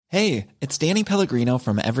Hey, it's Danny Pellegrino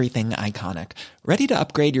from Everything Iconic. Ready to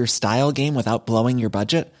upgrade your style game without blowing your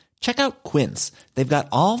budget? Check out Quince. They've got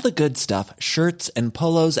all the good stuff, shirts and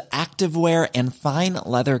polos, activewear, and fine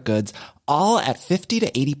leather goods, all at 50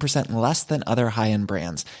 to 80% less than other high-end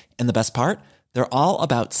brands. And the best part? They're all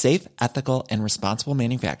about safe, ethical, and responsible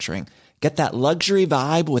manufacturing. Get that luxury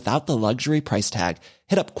vibe without the luxury price tag.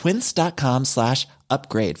 Hit up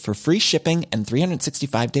quince.com/upgrade for free shipping and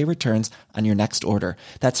 365-day returns on your next order.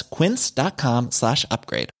 That's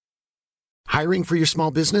quince.com/upgrade. Hiring for your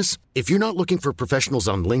small business? If you're not looking for professionals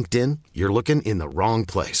on LinkedIn, you're looking in the wrong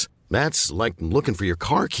place. That's like looking for your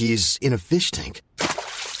car keys in a fish tank.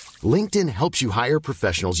 LinkedIn helps you hire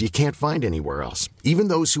professionals you can't find anywhere else, even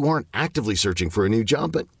those who aren't actively searching for a new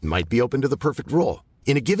job but might be open to the perfect role.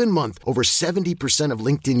 In a given month, over 70% of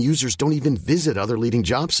LinkedIn users don't even visit other leading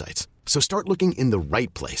job sites. So start looking in the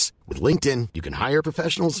right place. With LinkedIn, you can hire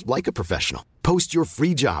professionals like a professional. Post your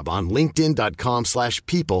free job on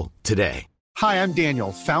linkedin.com/people today. Hi, I'm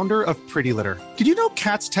Daniel, founder of Pretty Litter. Did you know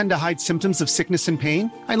cats tend to hide symptoms of sickness and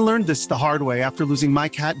pain? I learned this the hard way after losing my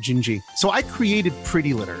cat, Gingy. So I created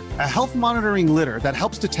Pretty Litter, a health monitoring litter that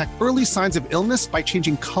helps detect early signs of illness by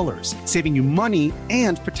changing colors, saving you money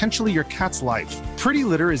and potentially your cat's life. Pretty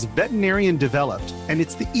Litter is veterinarian developed, and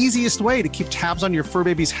it's the easiest way to keep tabs on your fur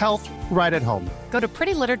baby's health right at home. Go to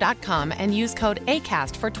prettylitter.com and use code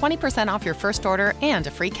ACAST for 20% off your first order and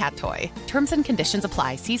a free cat toy. Terms and conditions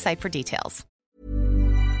apply. See site for details.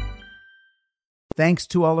 Thanks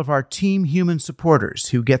to all of our Team Human supporters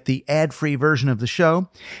who get the ad-free version of the show,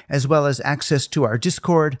 as well as access to our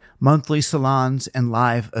Discord, monthly salons, and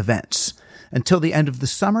live events. Until the end of the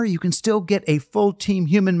summer, you can still get a full Team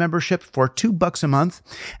Human membership for $2 a month,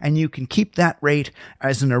 and you can keep that rate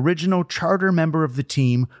as an original charter member of the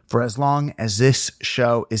team for as long as this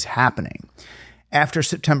show is happening. After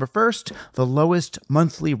September 1st, the lowest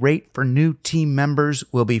monthly rate for new team members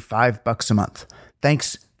will be $5 a month.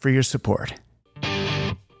 Thanks for your support.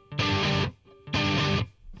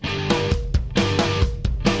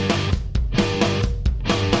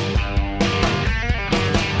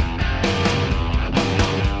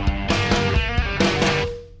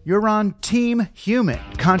 You're on Team Human,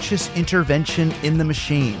 Conscious Intervention in the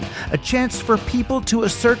Machine, a chance for people to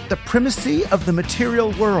assert the primacy of the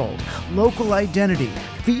material world, local identity,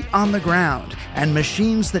 feet on the ground, and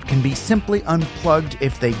machines that can be simply unplugged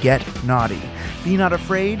if they get naughty. Be not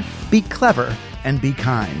afraid, be clever, and be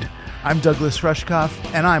kind. I'm Douglas Rushkoff,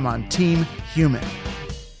 and I'm on Team Human.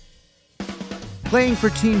 Playing for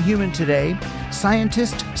Team Human today,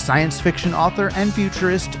 scientist, science fiction author, and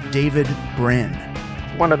futurist David Brin.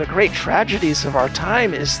 One of the great tragedies of our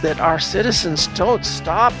time is that our citizens don't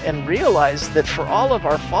stop and realize that for all of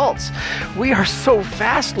our faults, we are so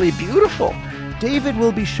vastly beautiful. David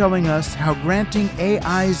will be showing us how granting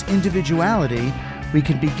AI's individuality, we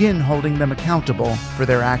can begin holding them accountable for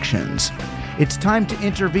their actions. It's time to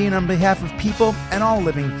intervene on behalf of people and all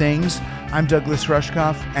living things. I'm Douglas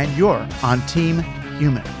Rushkoff, and you're on Team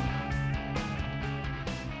Human.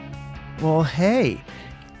 Well, hey,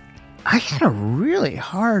 I had a really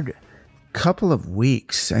hard couple of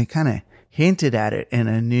weeks. I kind of hinted at it in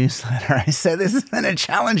a newsletter. I said, this has been a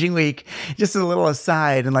challenging week. Just a little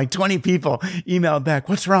aside, and like 20 people emailed back,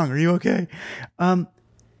 "What's wrong? Are you okay?"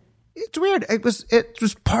 It's weird. It was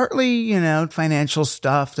partly, financial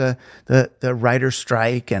stuff, the writer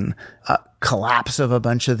strike and collapse of a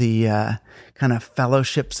bunch of the kind of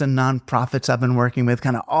fellowships and nonprofits I've been working with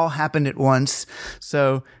kind of all happened at once.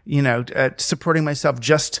 So, supporting myself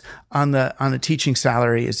just on the teaching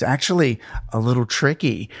salary is actually a little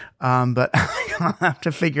tricky. But I'll have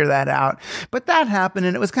to figure that out. But that happened,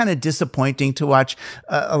 and it was kind of disappointing to watch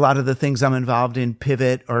a lot of the things I'm involved in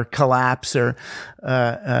pivot or collapse or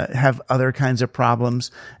have other kinds of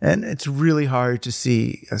problems. And it's really hard to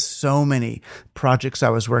see so many projects I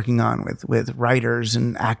was working on with writers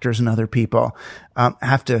and actors and other people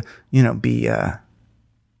have to, be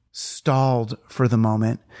stalled for the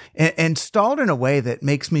moment, and stalled in a way that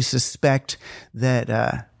makes me suspect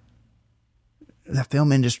that the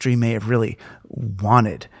film industry may have really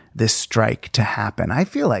wanted this strike to happen. I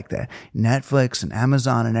feel like that Netflix and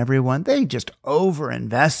Amazon and everyone, they just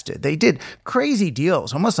overinvested. They did crazy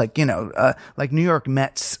deals, almost like, like New York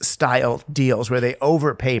Mets style deals where they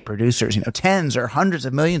overpay producers, tens or hundreds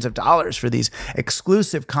of millions of dollars for these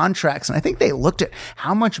exclusive contracts. And I think they looked at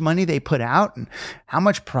how much money they put out and how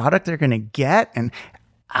much product they're going to get and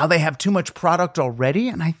how they have too much product already.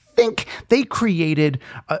 And I think they created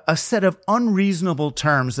a set of unreasonable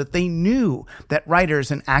terms that they knew that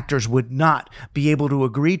writers and actors would not be able to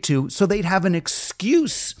agree to, so they'd have an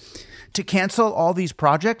excuse to cancel all these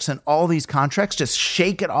projects and all these contracts, just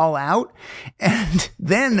shake it all out, and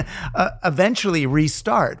then eventually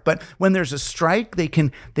restart. But when there's a strike, they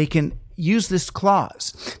can use this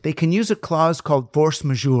clause. They can use a clause called force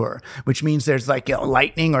majeure, which means there's like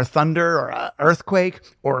lightning or thunder or an earthquake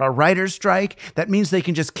or a writer's strike. That means they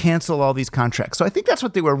can just cancel all these contracts. So I think that's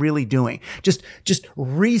what they were really doing. Just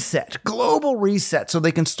reset, global reset, so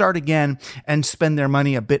they can start again and spend their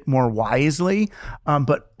money a bit more wisely.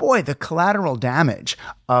 But boy, the collateral damage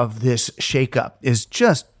of this shakeup is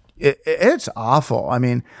just it's awful. I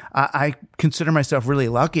mean, I consider myself really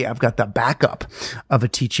lucky. I've got the backup of a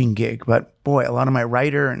teaching gig, but boy, a lot of my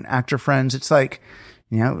writer and actor friends, it's like,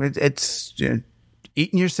 it's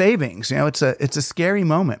eating your savings. It's a scary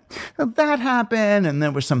moment. So that happened, and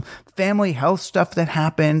there was some family health stuff that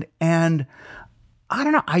happened, and I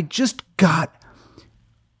don't know. I just got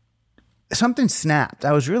something snapped.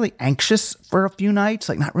 I was really anxious for a few nights,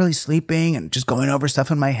 like not really sleeping and just going over stuff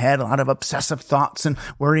in my head, a lot of obsessive thoughts and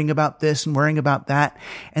worrying about this and worrying about that.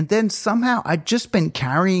 And then somehow I'd just been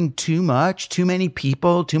carrying too many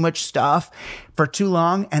people, too much stuff for too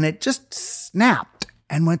long. And it just snapped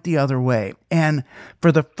and went the other way. And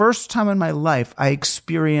for the first time in my life, I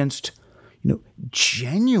experienced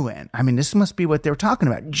genuine, this must be what they were talking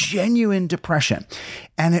about, genuine depression.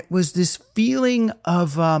 And it was this feeling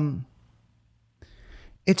of,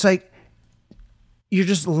 it's like you're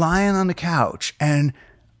just lying on the couch and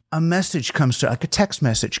a message comes through, like a text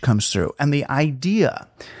message comes through. And the idea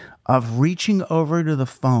of reaching over to the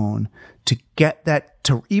phone to get that,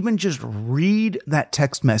 to even just read that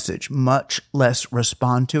text message, much less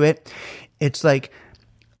respond to it, it's like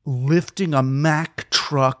lifting a Mack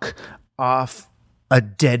truck off a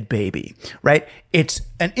dead baby, right? It's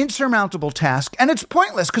an insurmountable task, and it's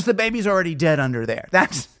pointless because the baby's already dead under there.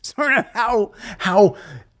 That's sort of how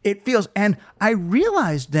it feels. And I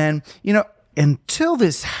realized then, until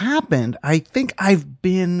this happened, I think I've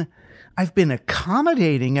been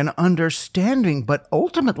accommodating and understanding, but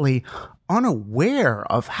ultimately unaware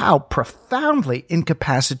of how profoundly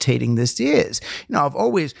incapacitating this is. I've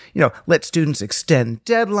always, let students extend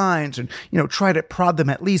deadlines and, try to prod them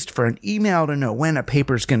at least for an email to know when a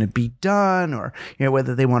paper's going to be done, or,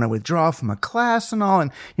 whether they want to withdraw from a class and all.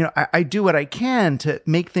 And, I do what I can to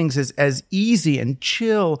make things as easy and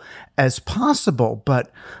chill as possible. But,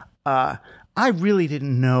 I really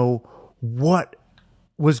didn't know what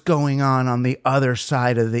was going on the other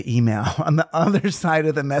side of the email, on the other side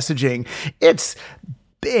of the messaging. It's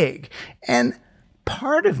big. And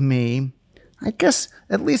part of me, I guess,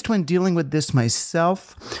 at least when dealing with this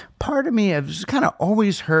myself, part of me, I've kind of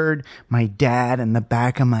always heard my dad in the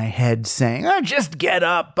back of my head saying, just get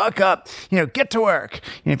up, buck up, get to work.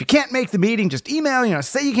 If you can't make the meeting, just email,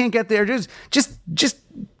 say you can't get there. Just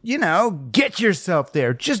get yourself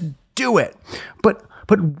there. Just do it. But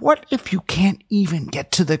what if you can't even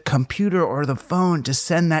get to the computer or the phone to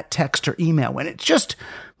send that text or email when it's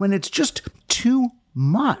just too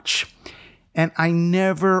much? And I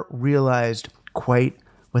never realized quite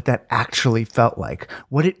what that actually felt like,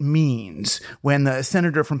 what it means when the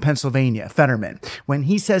senator from Pennsylvania, Fetterman, when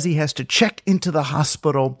he says he has to check into the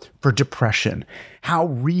hospital for depression, how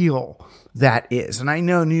real that is. And I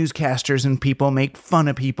know newscasters and people make fun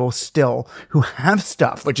of people still who have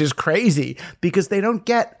stuff, which is crazy because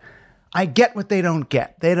I get what they don't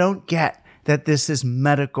get. They don't get that this is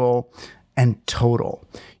medical and total.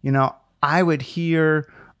 I would hear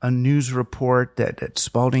a news report that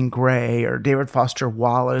Spalding Gray or David Foster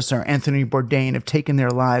Wallace or Anthony Bourdain have taken their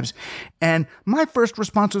lives. And my first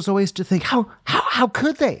response was always to think, how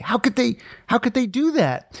could they? How could they do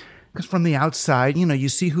that? Because from the outside, you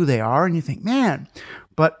see who they are and you think, man,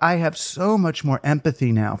 but I have so much more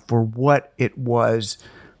empathy now for what it was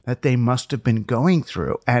that they must have been going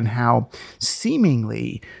through and how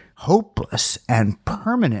seemingly hopeless and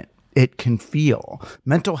permanent it can feel.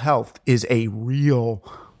 Mental health is a real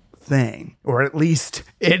thing, or at least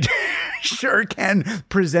it sure can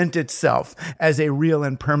present itself as a real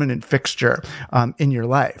and permanent fixture in your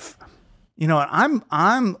life.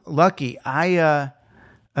 I'm lucky.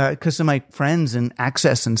 Because of my friends and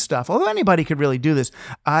access and stuff, although anybody could really do this,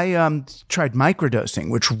 I tried microdosing,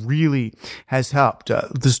 which really has helped.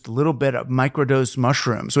 Just a little bit of microdose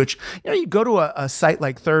mushrooms, which, you go to a site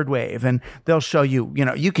like Third Wave and they'll show you,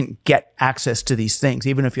 you can get access to these things,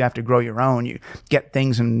 even if you have to grow your own. You get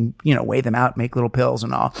things and, weigh them out, make little pills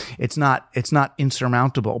and all. It's not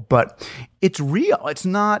insurmountable, but it's real. It's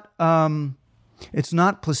not, It's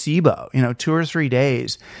not placebo. 2 or 3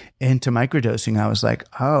 days into microdosing, I was like,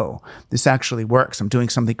 oh, this actually works. I'm doing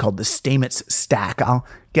something called the Stamets stack. I'll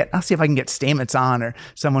see if I can get Stamets on, or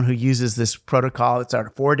someone who uses this protocol. It's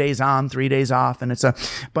 4 days on, 3 days off. And it's a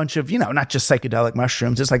bunch of, not just psychedelic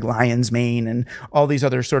mushrooms. It's like lion's mane and all these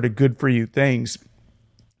other sort of good for you things.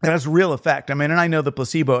 It has real effect. And I know the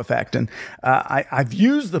placebo effect, and I've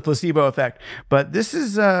used the placebo effect, but this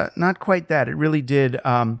is not quite that. It really did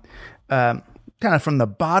kind of from the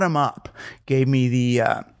bottom up, gave me the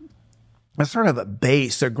a sort of a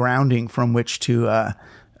base, a grounding from which to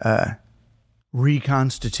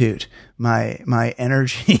reconstitute my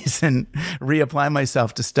energies and reapply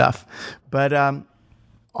myself to stuff. But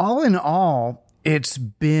all in all, it's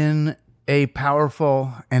been a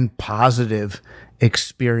powerful and positive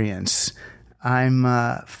experience. I'm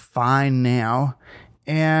fine now,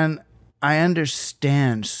 and I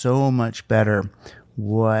understand so much better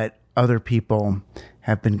what other people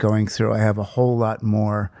have been going through. I have a whole lot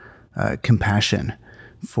more compassion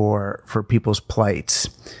for people's plights,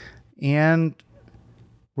 and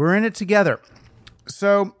we're in it together.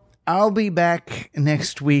 So I'll be back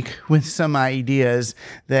next week with some ideas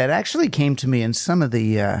that actually came to me in some of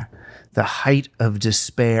the height of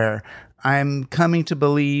despair. I'm coming to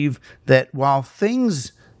believe that while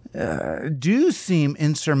things do seem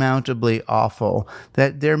insurmountably awful,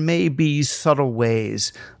 that there may be subtle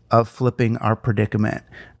ways of flipping our predicament.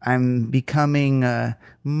 I'm becoming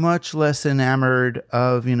much less enamored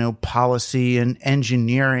of, policy and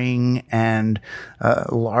engineering and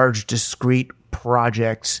large discrete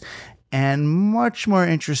projects, and much more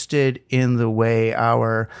interested in the way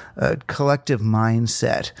our collective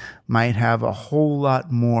mindset might have a whole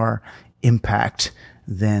lot more impact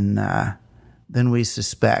than we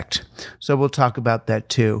suspect. So we'll talk about that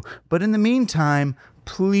too. But in the meantime,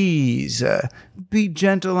 please be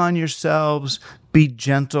gentle on yourselves, be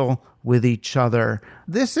gentle with each other.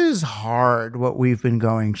 This is hard, what we've been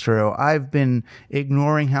going through. I've been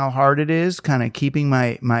ignoring how hard it is, kind of keeping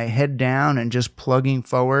my head down and just plugging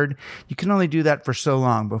forward. You can only do that for so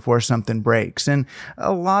long before something breaks. And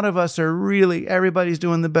a lot of us are really, everybody's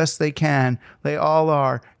doing the best they can. They all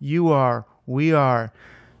are. You are. We are.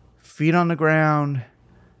 Feet on the ground,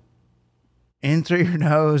 in through your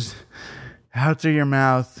nose, out through your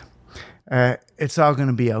mouth. It's all going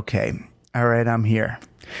to be okay. All right, I'm here.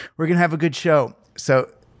 We're going to have a good show, so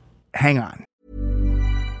hang on.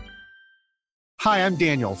 Hi, I'm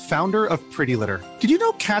Daniel, founder of Pretty Litter. Did you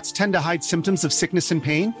know cats tend to hide symptoms of sickness and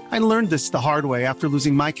pain? I learned this the hard way after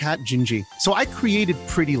losing my cat, Gingy. So I created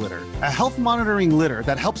Pretty Litter, a health monitoring litter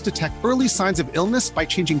that helps detect early signs of illness by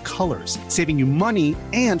changing colors, saving you money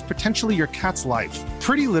and potentially your cat's life.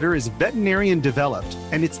 Pretty Litter is veterinarian developed,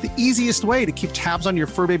 and it's the easiest way to keep tabs on your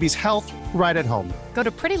fur baby's health right at home. Go to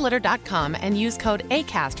prettylitter.com and use code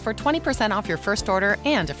ACAST for 20% off your first order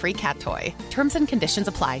and a free cat toy. Terms and conditions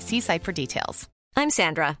apply. See site for details. I'm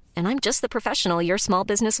Sandra, and I'm just the professional your small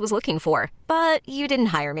business was looking for. But you didn't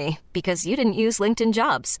hire me because you didn't use LinkedIn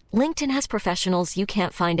Jobs. LinkedIn has professionals you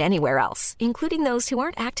can't find anywhere else, including those who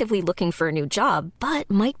aren't actively looking for a new job, but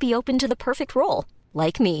might be open to the perfect role,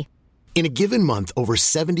 like me. In a given month, over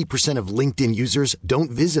 70% of LinkedIn users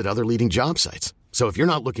don't visit other leading job sites. So if you're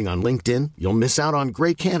not looking on LinkedIn, you'll miss out on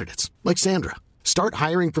great candidates like Sandra. Start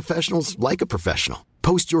hiring professionals like a professional.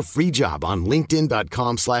 Post your free job on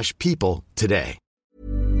linkedin.com/people today.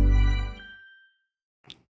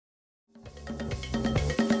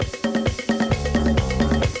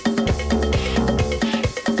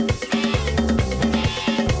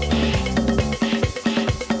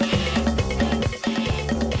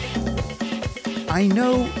 I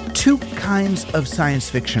know two kinds of science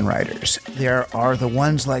fiction writers. There are the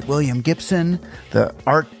ones like William Gibson, the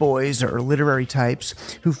art boys or literary types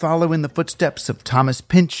who follow in the footsteps of Thomas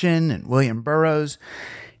Pynchon and William Burroughs.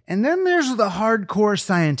 And then there's the hardcore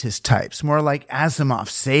scientist types, more like Asimov,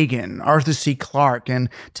 Sagan, Arthur C. Clarke, and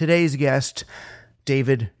today's guest,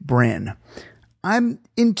 David Brin. I'm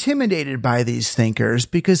intimidated by these thinkers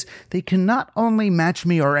because they can not only match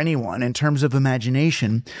me or anyone in terms of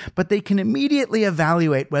imagination, but they can immediately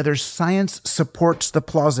evaluate whether science supports the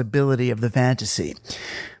plausibility of the fantasy.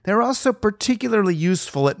 They're also particularly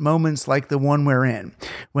useful at moments like the one we're in,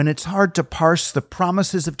 when it's hard to parse the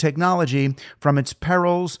promises of technology from its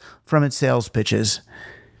perils, from its sales pitches.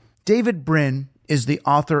 David Brin is the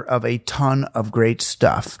author of a ton of great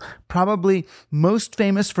stuff, probably most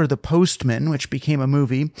famous for The Postman, which became a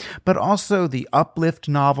movie, but also the Uplift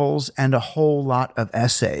novels and a whole lot of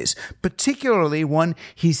essays, particularly one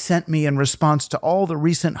he sent me in response to all the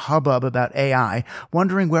recent hubbub about AI,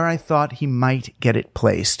 wondering where I thought he might get it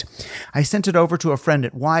placed. I sent it over to a friend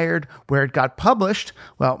at Wired, where it got published,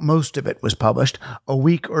 well, most of it was published, a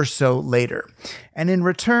week or so later. And in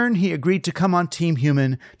return, he agreed to come on Team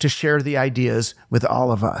Human to share the ideas with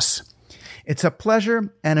all of us. It's a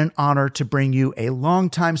pleasure and an honor to bring you a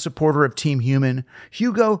longtime supporter of Team Human,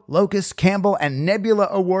 Hugo, Locust, Campbell, and Nebula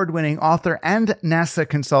Award-winning author and NASA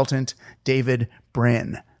consultant, David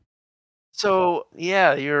Brin. So,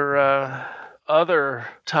 yeah, your other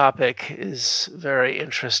topic is very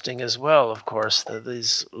interesting as well, of course.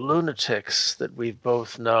 These lunatics that we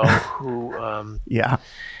both know who... Yeah.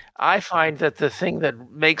 I find that the thing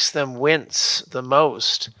that makes them wince the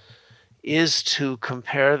most is to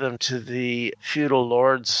compare them to the feudal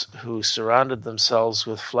lords who surrounded themselves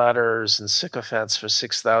with flatterers and sycophants for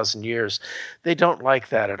 6,000 years. They don't like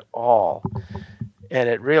that at all. And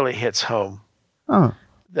it really hits home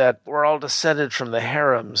that we're all descended from the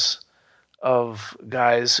harems of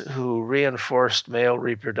guys who reinforced male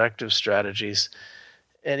reproductive strategies.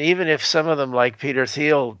 And even if some of them, like Peter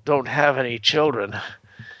Thiel, don't have any children,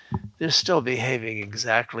 they're still behaving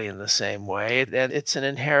exactly in the same way, and it's an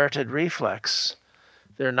inherited reflex.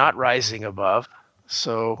 They're not rising above.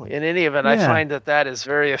 So in any event, I find that is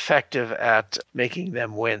very effective at making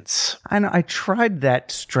them wince. I know. I tried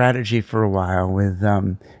that strategy for a while with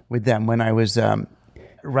them when I was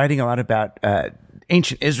writing a lot about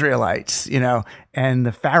ancient Israelites, and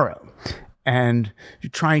the Pharaoh. And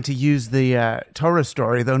trying to use the Torah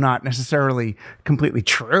story, though not necessarily completely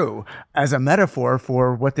true, as a metaphor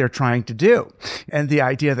for what they're trying to do. And the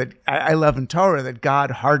idea that I love in Torah that God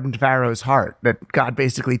hardened Pharaoh's heart, that God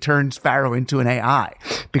basically turns Pharaoh into an AI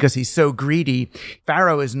because he's so greedy.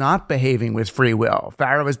 Pharaoh is not behaving with free will.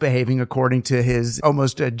 Pharaoh is behaving according to his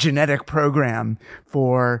almost a genetic program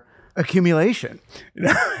for accumulation.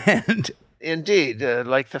 And indeed,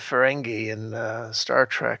 like the Ferengi in Star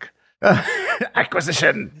Trek.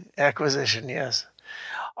 Acquisition, yes.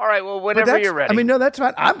 All right, well, whenever you're ready. That's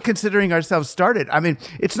fine. I'm considering ourselves started.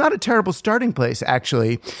 It's not a terrible starting place,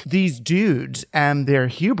 actually. These dudes and their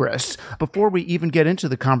hubris, before we even get into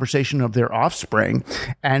the conversation of their offspring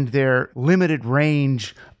and their limited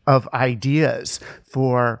range of ideas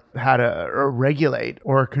for how to regulate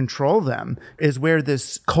or control them, is where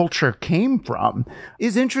this culture came from,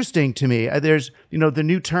 is interesting to me. There's, the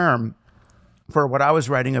new term for what I was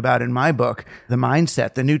writing about in my book, the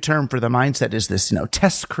mindset. The new term for the mindset is this,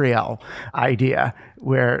 TESCREAL idea,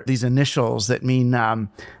 where these initials that mean,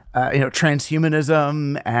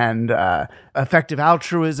 transhumanism and effective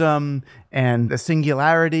altruism and the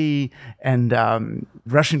singularity and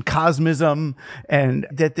Russian cosmism, and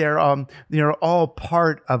that they're all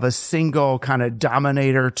part of a single kind of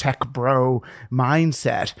dominator tech bro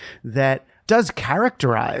mindset that does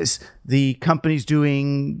characterize the companies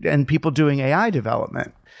doing and people doing AI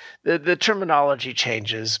development. The terminology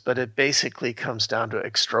changes, but it basically comes down to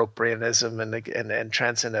extropianism and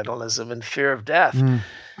transcendentalism and fear of death,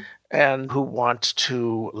 and who want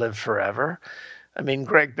to live forever.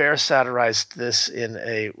 Greg Bear satirized this in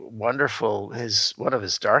a wonderful, one of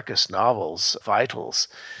his darkest novels, Vitals,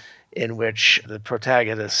 in which the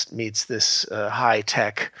protagonist meets this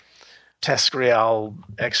high-tech TESCREAL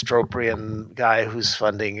extropian guy who's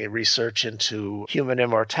funding a research into human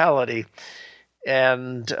immortality.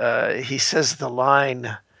 And he says the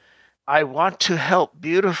line, "I want to help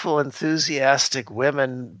beautiful, enthusiastic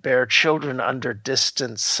women bear children under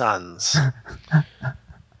distant suns."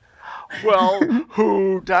 Well,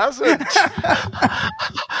 who doesn't?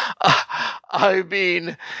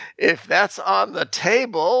 If that's on the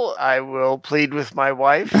table, I will plead with my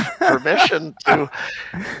wife permission to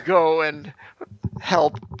go and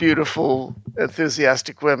help beautiful,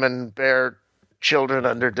 enthusiastic women bear children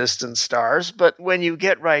under distant stars. But when you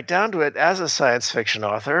get right down to it, as a science fiction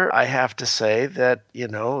author, I have to say that,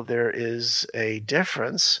 there is a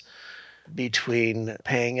difference between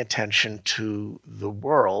paying attention to the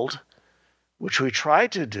world, which we try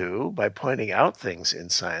to do by pointing out things in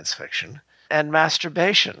science fiction, and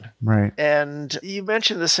masturbation. Right. And you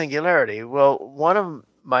mentioned the singularity. Well, one of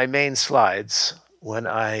my main slides when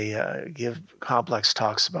I give complex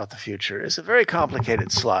talks about the future is a very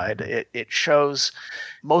complicated slide. It shows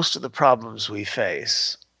most of the problems we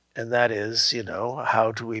face, and that is,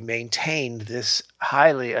 how do we maintain this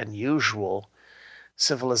highly unusual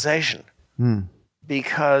civilization?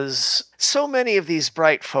 Because so many of these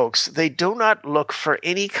bright folks, they do not look for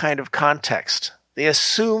any kind of context. They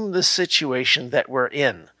assume the situation that we're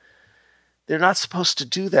in. They're not supposed to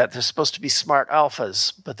do that. They're supposed to be smart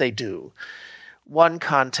alphas, but they do. One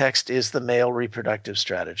context is the male reproductive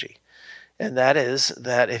strategy. And that is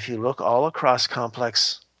that if you look all across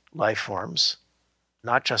complex life forms,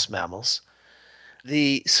 not just mammals,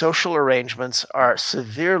 the social arrangements are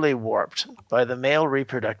severely warped by the male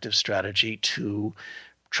reproductive strategy to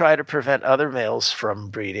try to prevent other males from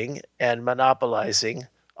breeding and monopolizing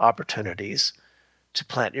opportunities to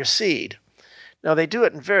plant your seed. Now, they do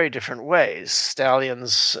it in very different ways.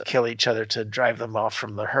 Stallions kill each other to drive them off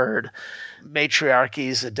from the herd.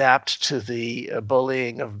 Matriarchies adapt to the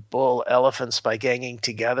bullying of bull elephants by ganging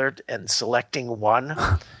together and selecting one.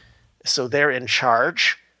 So they're in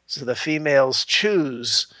charge. So the females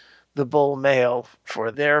choose the bull male for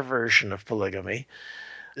their version of polygamy.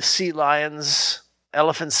 The sea lions,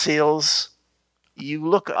 elephant seals, you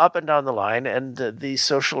look up and down the line, and these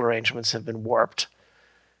social arrangements have been warped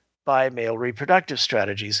by male reproductive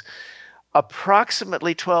strategies.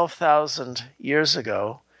 Approximately 12,000 years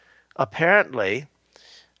ago, apparently,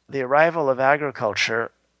 the arrival of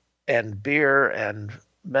agriculture and beer and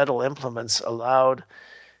metal implements allowed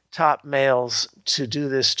top males to do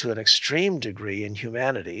this to an extreme degree in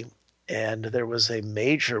humanity, and there was a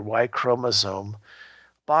major Y chromosome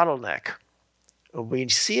bottleneck. We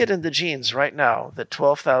see it in the genes right now, that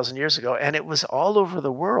 12,000 years ago, and it was all over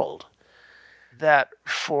the world, that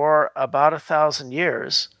for about 1,000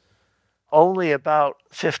 years, only about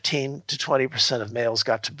 15 to 20% of males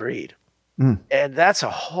got to breed. And that's a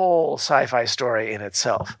whole sci-fi story in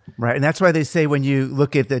itself. Right. And that's why they say when you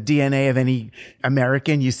look at the DNA of any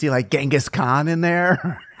American, you see like Genghis Khan in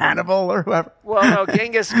there, Hannibal or whoever. Well, no,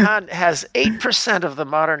 Genghis Khan has 8% of the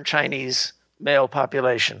modern Chinese male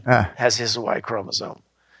population has his Y chromosome.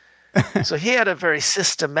 So he had a very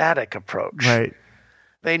systematic approach. Right.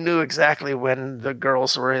 They knew exactly when the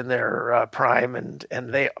girls were in their prime,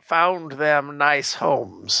 and they found them nice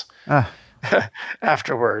homes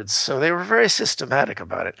afterwards. So they were very systematic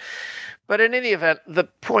about it. But in any event, the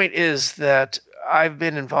point is that I've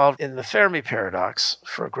been involved in the Fermi paradox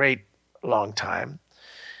for a great long time.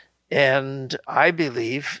 And I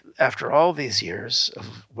believe, after all these years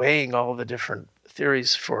of weighing all the different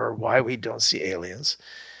theories for why we don't see aliens,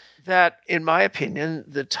 that, in my opinion,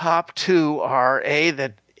 the top two are, A,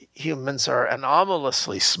 that humans are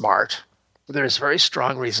anomalously smart. There's very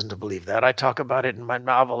strong reason to believe that. I talk about it in my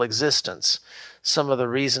novel Existence, some of the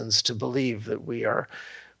reasons to believe that we are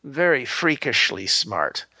very freakishly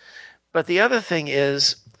smart. But the other thing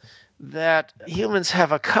is that humans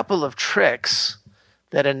have a couple of tricks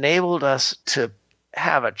that enabled us to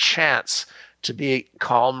have a chance to be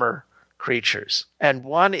calmer creatures. And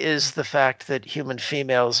one is the fact that human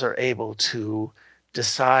females are able to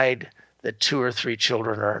decide that 2 or 3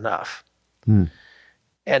 children are enough.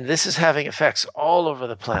 And this is having effects all over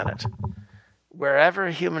the planet.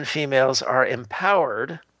 Wherever human females are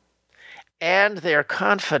empowered and they are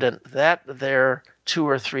confident that their 2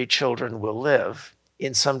 or 3 children will live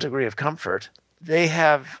in some degree of comfort, they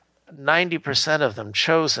have 90% of them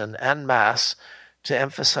chosen en masse to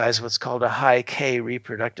emphasize what's called a high K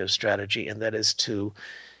reproductive strategy, and that is to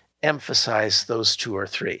emphasize those 2 or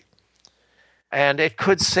 3. And it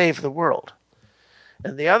could save the world.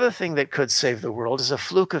 And the other thing that could save the world is a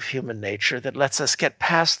fluke of human nature that lets us get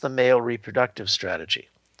past the male reproductive strategy.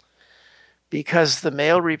 Because the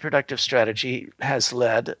male reproductive strategy has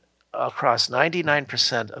led across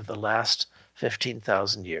 99% of the last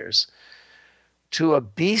 15,000 years to a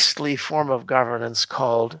beastly form of governance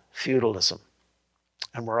called feudalism.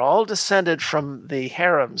 And we're all descended from the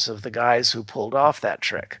harems of the guys who pulled off that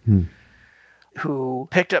trick, who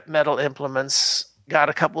picked up metal implements, got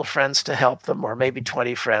a couple of friends to help them, or maybe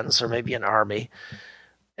 20 friends, or maybe an army,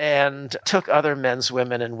 and took other men's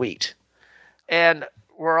women and wheat. And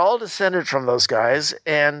we're all descended from those guys,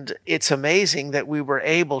 and it's amazing that we were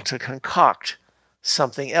able to concoct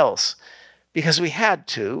something else. Because we had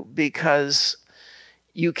to, because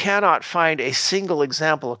you cannot find a single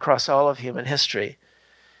example across all of human history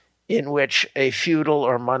in which a feudal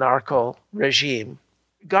or monarchical regime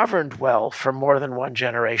governed well for more than one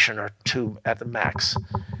generation or 2 at the max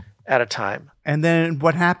at a time. And then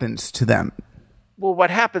what happens to them? Well, what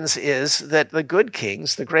happens is that the good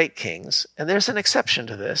kings, the great kings, and there's an exception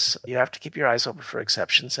to this. You have to keep your eyes open for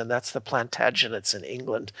exceptions, and that's the Plantagenets in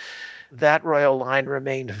England. That royal line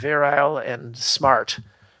remained virile and smart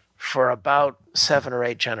for about 7 or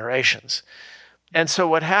 8 generations. And so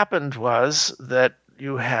what happened was that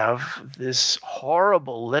you have this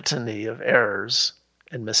horrible litany of errors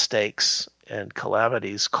and mistakes and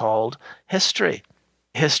calamities called history.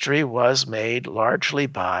 History was made largely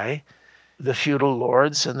by the feudal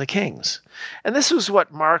lords and the kings. And this was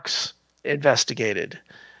what Marx investigated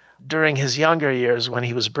during his younger years when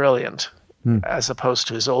he was brilliant, as opposed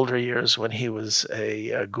to his older years when he was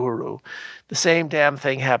a guru. The same damn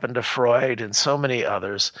thing happened to Freud and so many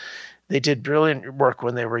others. They did brilliant work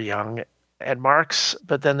when they were young, and Marx,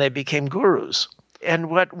 but then they became gurus. And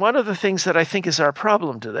one of the things that I think is our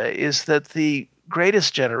problem today is that the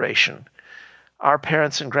greatest generation, our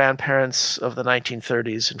parents and grandparents of the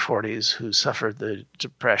 1930s and 40s who suffered the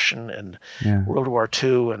Depression and World War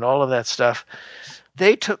II and all of that stuff,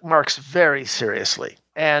 they took Marx very seriously.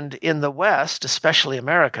 And in the West, especially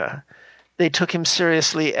America, they took him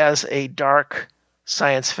seriously as a dark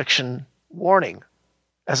science fiction warning,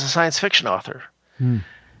 as a science fiction author.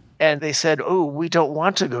 And they said, oh, we don't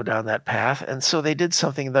want to go down that path. And so they did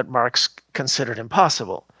something that Marx considered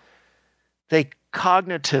impossible. They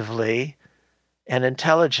cognitively and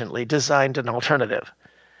intelligently designed an alternative.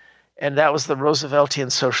 And that was the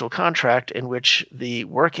Rooseveltian social contract in which the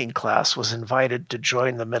working class was invited to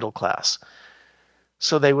join the middle class.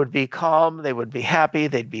 So they would be calm, they would be happy,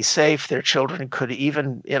 they'd be safe, their children could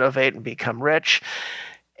even innovate and become rich.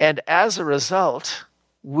 And as a result,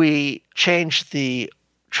 we changed the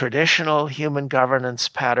traditional human governance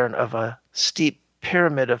pattern of a steep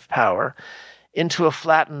pyramid of power into a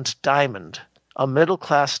flattened diamond, a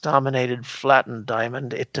middle-class dominated flattened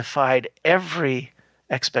diamond. It defied every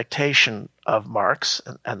expectation of Marx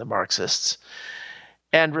and the Marxists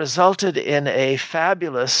and resulted in a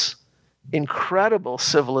fabulous, incredible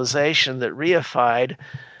civilization that reified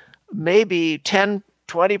maybe 10,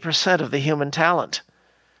 20% of the human talent,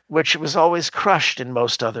 which was always crushed in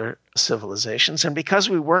most other civilizations. And because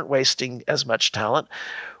we weren't wasting as much talent,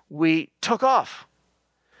 we took off.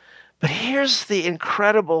 But here's the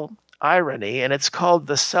incredible irony, and it's called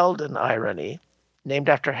the Selden irony, named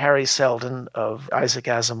after Harry Seldon of Isaac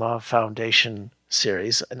Asimov Foundation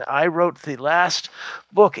series. And I wrote the last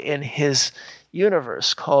book in his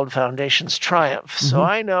universe called Foundation's Triumph. So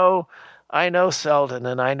I know Seldon,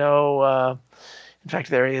 and I know, in fact,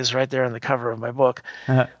 there he is right there on the cover of my book.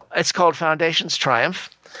 It's called Foundation's Triumph.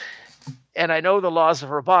 And I know the laws of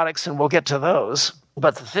robotics, and we'll get to those.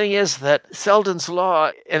 But the thing is that Seldon's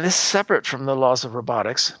law, and this is separate from the laws of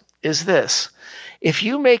robotics, is this. If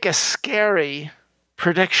you make a scary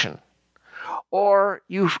prediction, or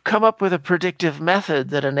you've come up with a predictive method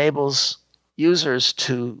that enables users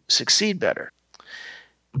to succeed better,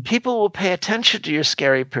 people will pay attention to your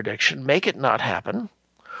scary prediction, make it not happen,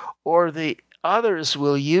 or the others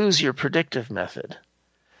will use your predictive method.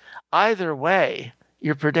 Either way,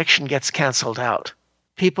 your prediction gets canceled out.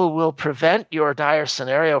 People will prevent your dire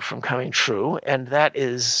scenario from coming true, and that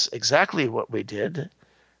is exactly what we did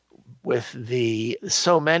with the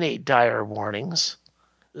so many dire warnings.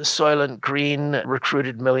 Soylent Green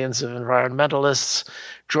recruited millions of environmentalists.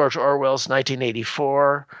 George Orwell's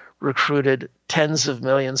 1984 recruited tens of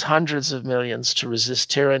millions, hundreds of millions to resist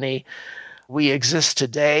tyranny. We exist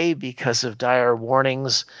today because of dire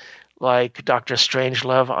warnings like Dr.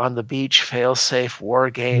 Strangelove on the Beach, Failsafe, War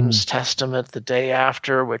Games, Testament the Day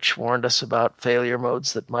After, which warned us about failure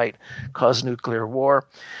modes that might cause nuclear war.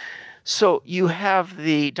 So you have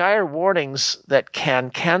the dire warnings that can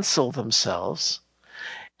cancel themselves,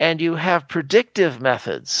 and you have predictive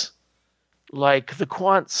methods like the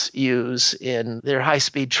quants use in their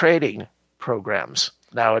high-speed trading programs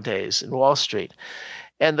nowadays in Wall Street.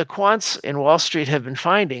 And the quants in Wall Street have been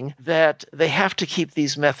finding that they have to keep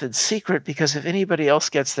these methods secret because if anybody else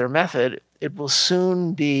gets their method, it will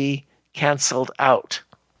soon be canceled out.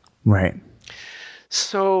 Right.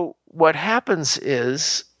 So what happens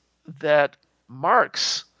is that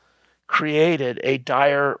Marx created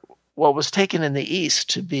what was taken in the East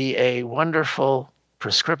to be a wonderful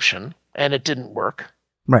prescription, and it didn't work.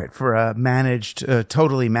 Right, for a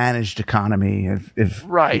totally managed economy.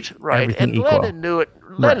 Right. And equal. Lenin knew it.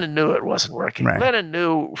 Lenin knew it wasn't working. Right. Lenin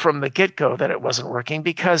knew from the get-go that it wasn't working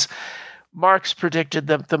because Marx predicted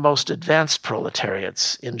that the most advanced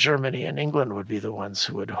proletariats in Germany and England would be the ones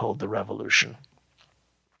who would hold the revolution.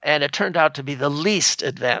 And it turned out to be the least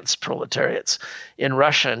advanced proletariats in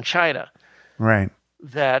Russia and China. Right.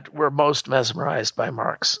 That were most mesmerized by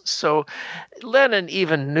Marx. So Lenin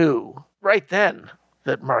even knew right then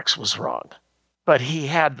that Marx was wrong. But he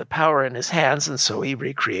had the power in his hands, and so he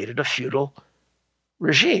recreated a feudal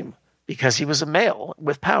regime because he was a male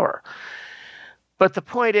with power. But the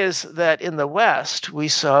point is that in the West, we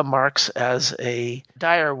saw Marx as a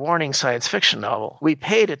dire warning science fiction novel. We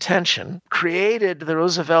paid attention, created the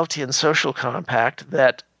Rooseveltian social compact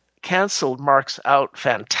that canceled Marx out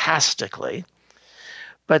fantastically.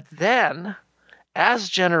 But then, as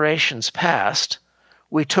generations passed,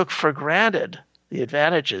 we took for granted the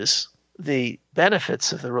advantages the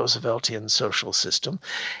benefits of the Rooseveltian social system.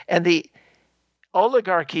 And the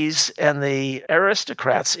oligarchies and the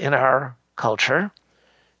aristocrats in our culture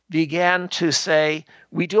began to say,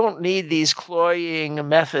 we don't need these cloying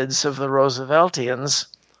methods of the Rooseveltians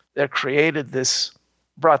that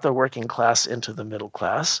brought the working class into the middle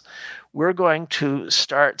class. We're going to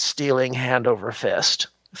start stealing hand over fist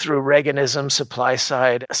through Reaganism, supply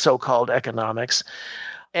side, so-called economics.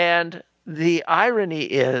 And the irony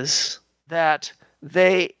is that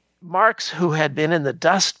Marx, who had been in the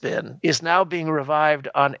dustbin, is now being revived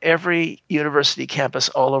on every university campus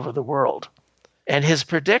all over the world. And his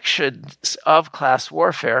predictions of class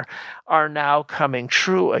warfare are now coming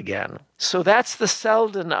true again. So that's the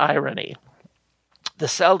Selden irony, the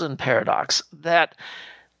Selden paradox, that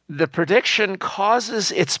the prediction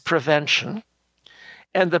causes its prevention,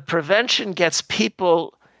 and the prevention gets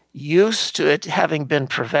people used to it having been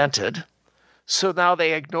prevented. So now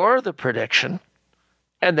they ignore the prediction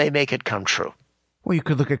and they make it come true. Well, you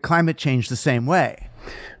could look at climate change the same way,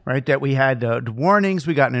 right? That we had warnings,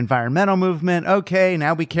 we got an environmental movement. Okay,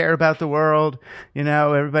 now we care about the world. You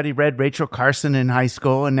know, everybody read Rachel Carson in high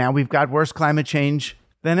school, and now we've got worse climate change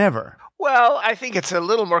than ever. Well, I think it's a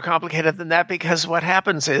little more complicated than that, because what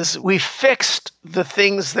happens is we fixed the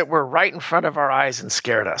things that were right in front of our eyes and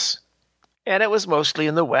scared us. And it was mostly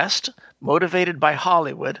in the West, motivated by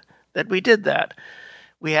Hollywood, that we did that.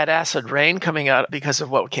 We had acid rain coming out because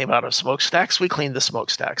of what came out of smokestacks. We cleaned the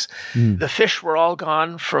smokestacks. The fish were all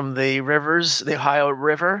gone from the rivers, the Ohio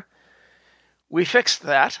River. We fixed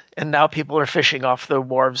that, and now people are fishing off the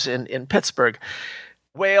wharves in Pittsburgh.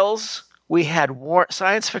 Whales, we had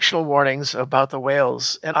science fictional warnings about the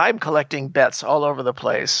whales, and I'm collecting bets all over the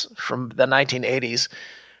place from the 1980s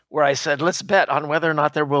where I said, let's bet on whether or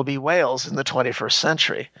not there will be whales in the 21st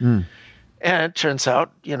century. And it turns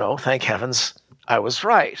out, thank heavens, I was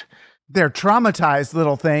right. They're traumatized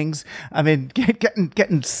little things. I mean,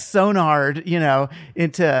 getting sonared,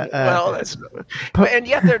 into. And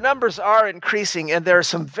yet their numbers are increasing, and there's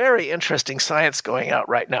some very interesting science going out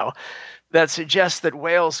right now that suggests that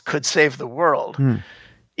whales could save the world.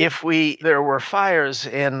 There were fires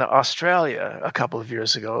in Australia a couple of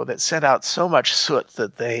years ago that sent out so much soot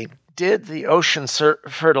that they did the ocean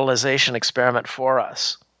fertilization experiment for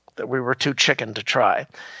us, that we were too chicken to try.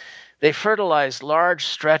 They fertilized large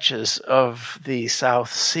stretches of the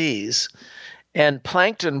South Seas, and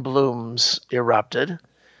plankton blooms erupted,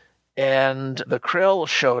 and the krill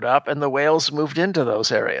showed up, and the whales moved into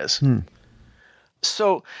those areas.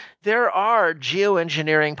 So there are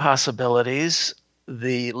geoengineering possibilities.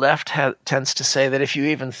 The left tends to say that if you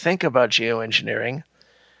even think about geoengineering,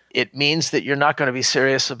 it means that you're not going to be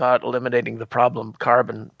serious about eliminating the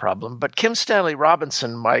carbon problem. But Kim Stanley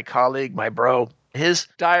Robinson, my colleague, my bro, his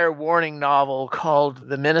dire warning novel called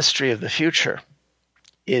The Ministry of the Future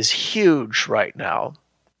is huge right now.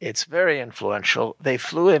 It's very influential. They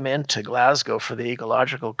flew him into Glasgow for the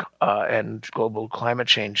Ecological and Global Climate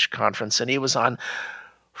Change Conference, and he was on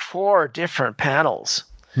 4 different panels.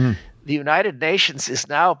 The United Nations is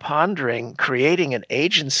now pondering creating an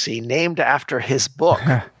agency named after his book,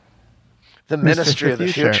 The Ministry of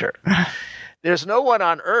the Future. There's no one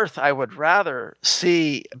on earth I would rather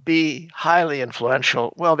see be highly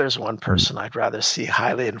influential. Well, there's one person I'd rather see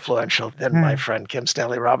highly influential than my friend Kim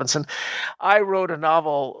Stanley Robinson. I wrote a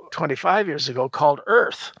novel 25 years ago called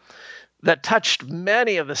Earth that touched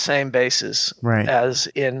many of the same bases as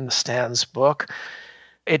in Stan's book.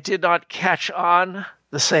 It did not catch on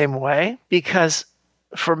the same way because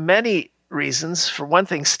for many reasons. For one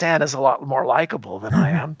thing, Stan is a lot more likable than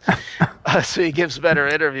I am. So he gives better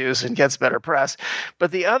interviews and gets better press.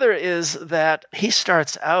 But the other is that he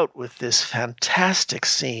starts out with this fantastic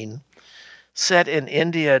scene set in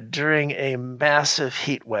India during a massive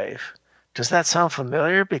heat wave. Does that sound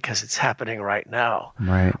familiar? Because it's happening right now.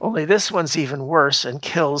 Right. Only this one's even worse and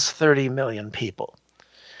kills 30 million people.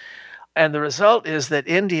 And the result is that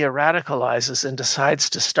India radicalizes and decides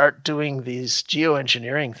to start doing these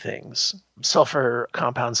geoengineering things, sulfur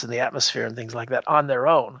compounds in the atmosphere and things like that, on their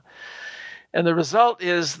own. And the result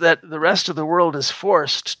is that the rest of the world is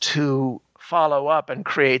forced to follow up and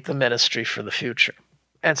create the Ministry for the Future.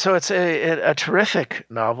 And so it's a terrific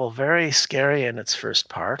novel, very scary in its first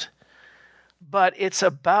part. But it's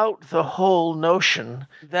about the whole notion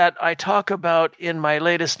that I talk about in my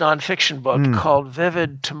latest nonfiction book called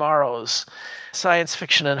Vivid Tomorrows, Science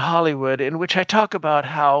Fiction in Hollywood, in which I talk about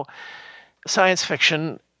how science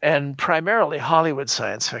fiction, and primarily Hollywood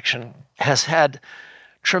science fiction, has had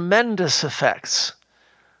tremendous effects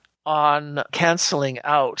on canceling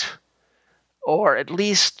out, or at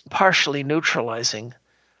least partially neutralizing,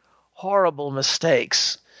 horrible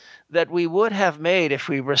mistakes that we would have made if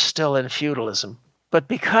we were still in feudalism. But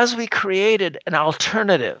because we created an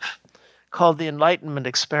alternative called the Enlightenment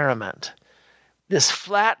experiment, this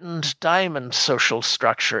flattened diamond social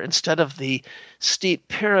structure, instead of the steep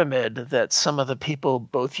pyramid that some of the people,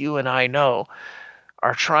 both you and I know,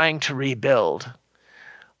 are trying to rebuild,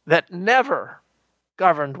 that never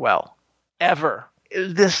governed well, ever.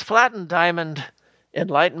 This flattened diamond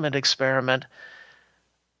Enlightenment experiment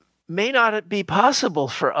may not be possible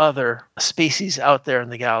for other species out there in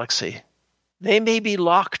the galaxy. They may be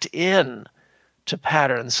locked in to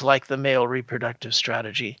patterns like the male reproductive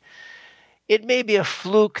strategy. It may be a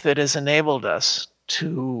fluke that has enabled us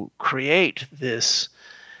to create this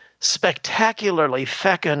spectacularly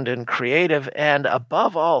fecund and creative and,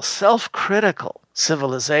 above all, self-critical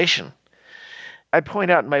civilization. I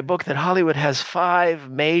point out in my book that Hollywood has 5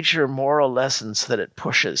 major moral lessons that it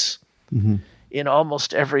pushes in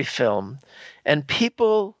almost every film. And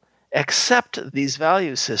people accept these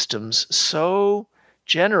value systems so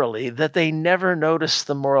generally that they never notice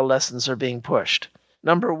the moral lessons are being pushed.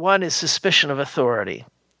 Number 1 is suspicion of authority.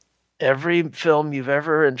 Every film you've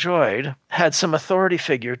ever enjoyed had some authority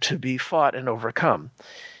figure to be fought and overcome.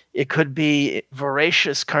 It could be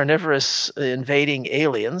voracious, carnivorous, invading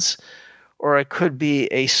aliens, or it could be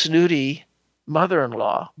a snooty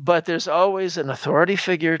mother-in-law. But there's always an authority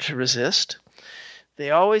figure to resist. They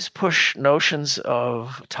always push notions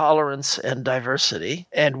of tolerance and diversity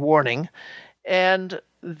and warning. And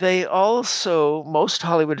they also, most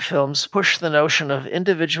Hollywood films, push the notion of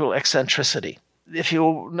individual eccentricity. If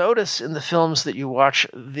you notice in the films that you watch,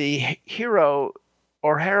 the hero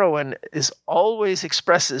or heroine always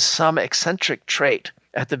expresses some eccentric trait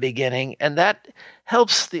at the beginning, and that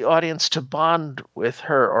helps the audience to bond with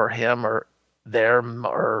her or him or them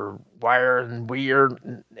or wire and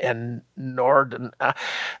weird and nord. And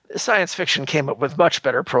science fiction came up with much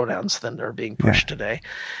better pronouns than are being pushed today.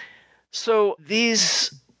 So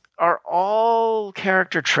these are all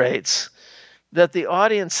character traits that the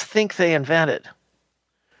audience think they invented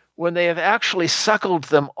when they have actually suckled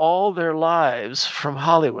them all their lives from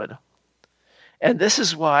Hollywood. And this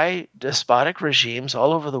is why despotic regimes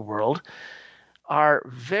all over the world are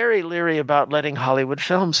very leery about letting Hollywood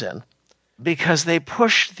films in, because they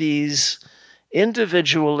push these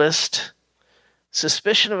individualist,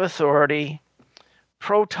 suspicion of authority,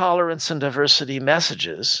 pro-tolerance and diversity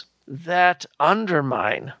messages that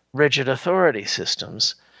undermine rigid authority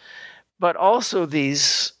systems. But also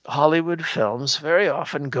these Hollywood films very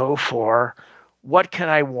often go for, what can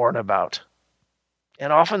I warn about?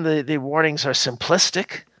 And often the warnings are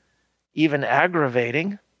simplistic, even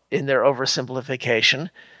aggravating in their oversimplification,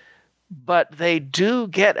 but they do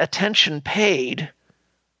get attention paid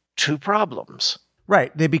to problems.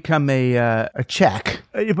 Right. They become a check.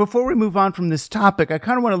 Before we move on from this topic, I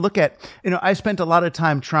kind of want to look at, I spent a lot of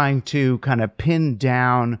time trying to kind of pin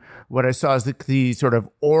down what I saw as the sort of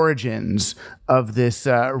origins of this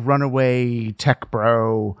runaway tech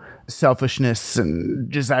bro selfishness and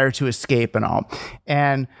desire to escape and all.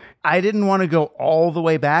 And I didn't want to go all the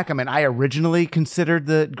way back. I mean, I originally considered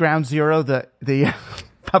the Ground Zero, the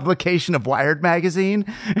publication of Wired magazine,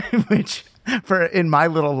 which in my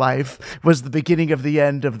little life was the beginning of the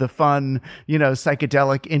end of the fun,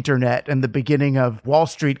 psychedelic internet, and the beginning of Wall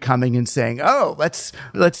Street coming and saying, oh, let's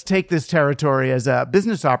take this territory as a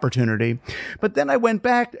business opportunity. But then I went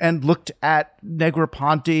back and looked at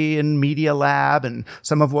Negroponte and Media Lab and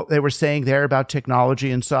some of what they were saying there about technology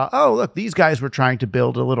and saw, oh, look, these guys were trying to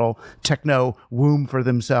build a little techno womb for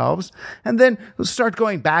themselves. And then start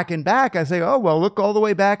going back and back. I say, oh, well, look all the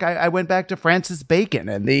way back. I went back to Francis Bacon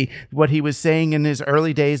and what he was saying in his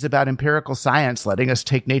early days about empirical science, letting us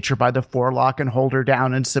take nature by the forelock and hold her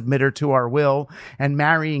down and submit her to our will, and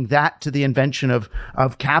marrying that to the invention of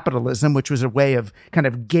capitalism, which was a way of kind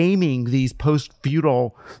of gaming these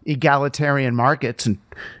post-feudal egalitarian markets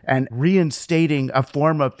and reinstating a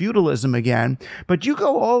form of feudalism again. But you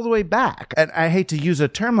go all the way back, and I hate to use a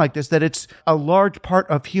term like this, that it's a large part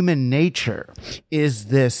of human nature is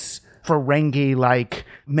this Ferengi-like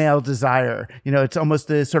male desire. It's almost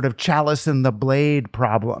the sort of chalice and the blade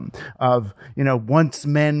problem of, once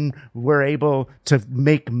men were able to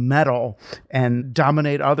make metal and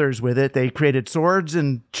dominate others with it, they created swords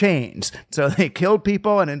and chains. So they killed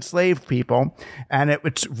people and enslaved people. And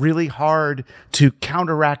it's really hard to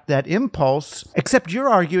counteract that impulse, except you're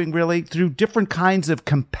arguing really through different kinds of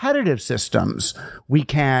competitive systems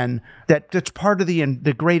that's part of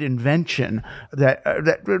the great invention that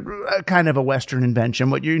a kind of a Western invention,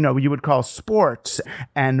 what you would call sports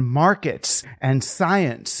and markets and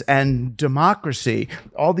science and democracy,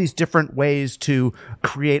 all these different ways to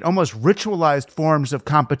create almost ritualized forms of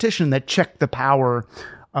competition that check the power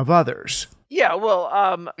of others. Yeah,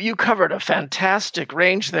 well, you covered a fantastic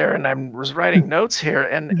range there, and I was writing notes here,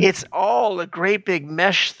 and it's all a great big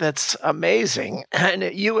mesh that's amazing. And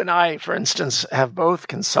you and I, for instance, have both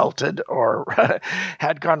consulted or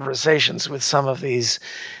had conversations with some of these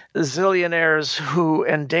zillionaires who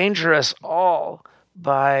endanger us all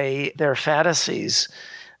by their fantasies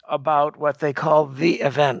about what they call the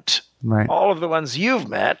event. Right. All of the ones you've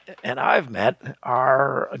met and I've met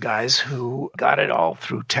are guys who got it all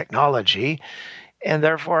through technology, and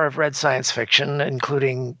therefore have read science fiction,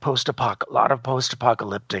 including a lot of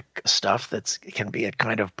post-apocalyptic stuff that can be a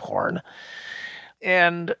kind of porn.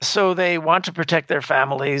 And so they want to protect their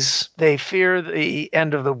families. They fear the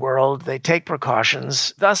end of the world. They take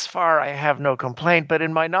precautions. Thus far, I have no complaint. But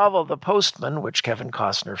in my novel, The Postman, which Kevin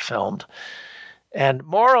Costner filmed, and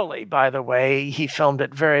morally, by the way, he filmed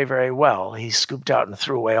it very, very well. He scooped out and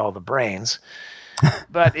threw away all the brains.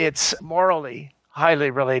 But it's morally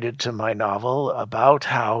highly related to my novel about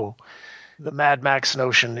how the Mad Max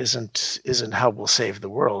notion isn't how we'll save the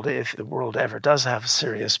world. If the world ever does have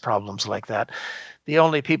serious problems like that, the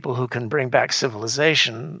only people who can bring back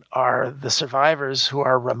civilization are the survivors who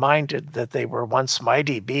are reminded that they were once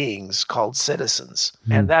mighty beings called citizens.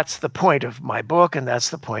 And that's the point of my book, and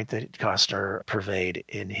that's the point that Costner purveyed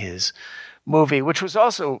in his movie, which was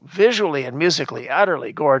also visually and musically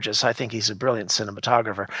utterly gorgeous. I think he's a brilliant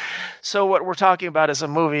cinematographer. So what we're talking about is a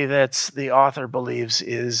movie that the author believes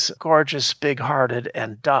is gorgeous, big-hearted,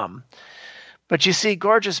 and dumb. But you see,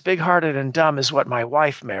 gorgeous, big-hearted, and dumb is what my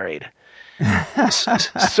wife married.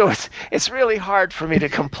 So it's really hard for me to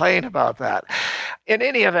complain about that. In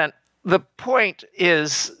any event, the point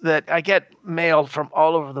is that I get mail from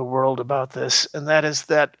all over the world about this, and that is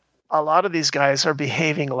that a lot of these guys are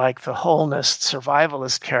behaving like the wholeness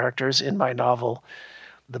survivalist characters in my novel,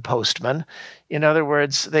 The Postman. In other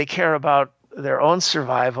words, they care about their own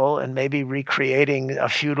survival and maybe recreating a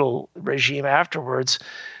feudal regime afterwards,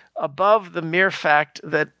 above the mere fact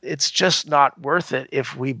that it's just not worth it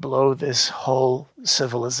if we blow this whole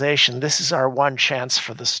civilization. This is our one chance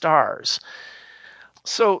for the stars.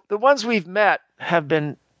 So the ones we've met have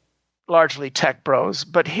been largely tech bros,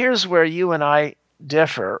 but here's where you and I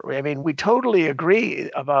differ. I mean, we totally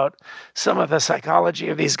agree about some of the psychology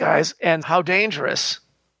of these guys and how dangerous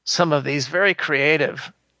some of these very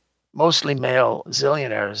creative, mostly male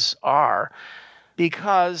zillionaires are,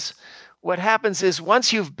 because what happens is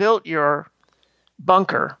once you've built your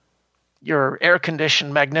bunker, your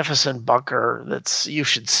air-conditioned, magnificent bunker that's you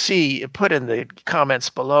should see, put in the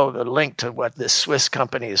comments below the link to what this Swiss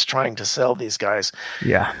company is trying to sell these guys.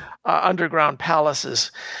 Yeah. Underground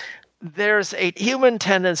palaces. There's a human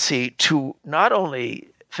tendency to not only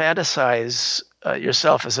fantasize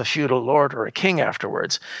yourself as a feudal lord or a king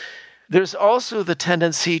afterwards, there's also the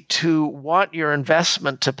tendency to want your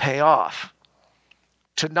investment to pay off,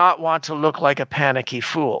 to not want to look like a panicky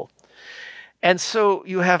fool. And so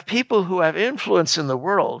you have people who have influence in the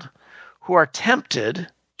world who are tempted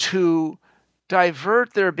to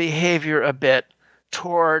divert their behavior a bit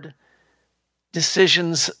toward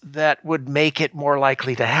decisions that would make it more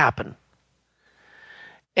likely to happen.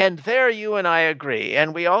 And there you and I agree.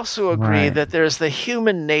 And we also agree that there's the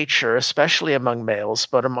human nature, especially among males,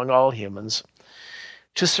 but among all humans,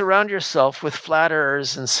 to surround yourself with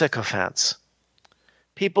flatterers and sycophants.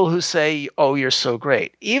 People who say, oh, you're so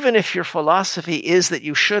great, even if your philosophy is that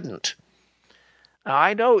you shouldn't. Now,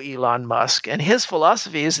 I know Elon Musk, and his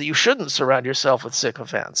philosophy is that you shouldn't surround yourself with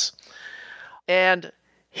sycophants. And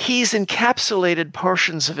he's encapsulated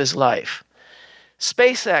portions of his life.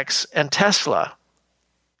 SpaceX and Tesla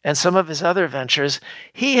and some of his other ventures,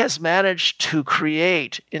 he has managed to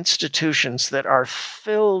create institutions that are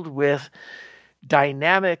filled with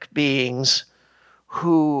dynamic beings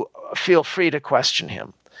who feel free to question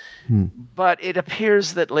him. But it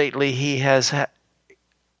appears that lately he has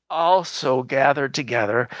also gathered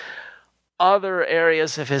together other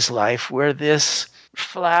areas of his life where this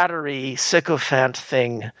flattery, sycophant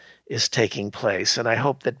thing is taking place. And I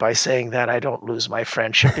hope that by saying that, I don't lose my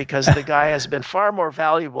friendship, because the guy has been far more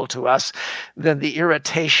valuable to us than the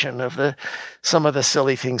irritation of some of the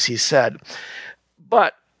silly things he said.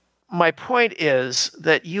 But my point is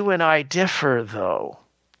that you and I differ, though,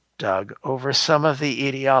 Doug, over some of the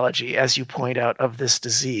etiology, as you point out, of this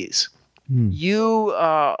disease. You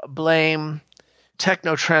blame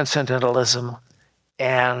techno-transcendentalism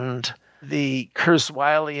and the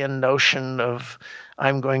Kurzweilian notion of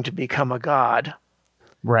I'm going to become a god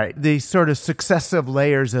Right. These sort of successive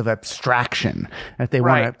layers of abstraction that they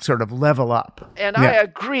want to sort of level up. And I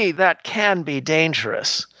agree that can be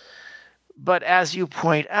dangerous. But as you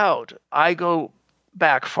point out, I go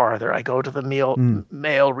back farther. I go to the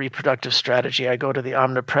male reproductive strategy. I go to the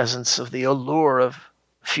omnipresence of the allure of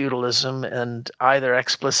feudalism and either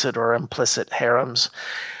explicit or implicit harems.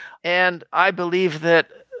 And I believe that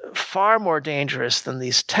far more dangerous than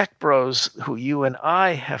these tech bros who you and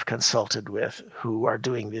I have consulted with, who are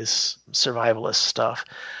doing this survivalist stuff,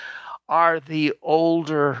 are the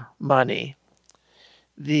older money,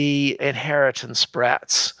 the inheritance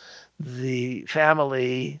brats, the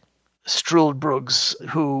family Struldbrugs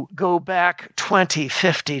who go back 20,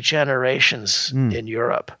 50 generations in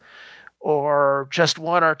Europe, or just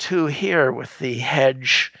one or two here with the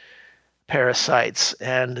hedge parasites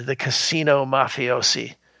and the casino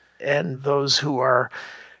mafiosi, and those who are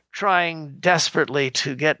trying desperately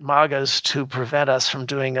to get MAGAs to prevent us from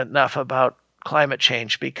doing enough about climate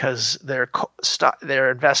change because their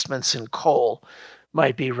investments in coal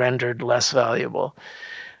might be rendered less valuable.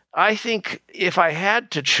 I think if I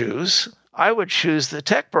had to choose, I would choose the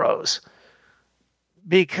tech bros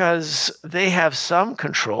because they have some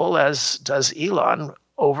control, as does Elon,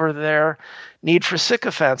 over their need for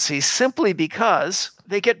sycophancy simply because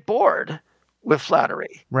they get bored with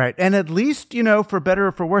flattery. Right. And at least, for better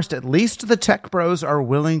or for worse, at least the tech bros are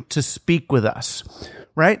willing to speak with us.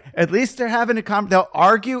 Right? At least they're having they'll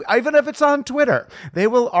argue, even if it's on Twitter. They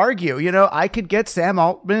will argue. I could get Sam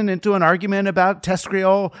Altman into an argument about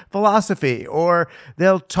TESCREAL philosophy, or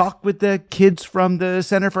they'll talk with the kids from the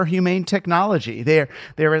Center for Humane Technology. They're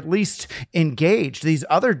at least engaged. These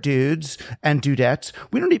other dudes and dudettes,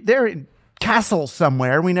 they're in castles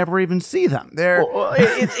somewhere. We never even see them.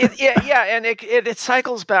 It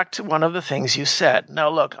cycles back to one of the things you said. Now,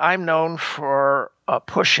 look, I'm known for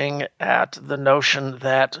pushing at the notion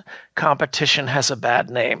that competition has a bad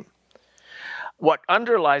name. What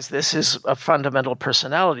underlies this is a fundamental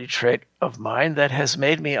personality trait of mine that has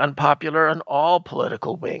made me unpopular on all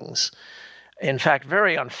political wings. In fact,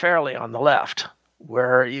 very unfairly on the left,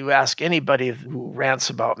 where you ask anybody who rants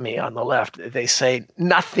about me on the left, they say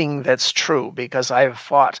nothing that's true because I've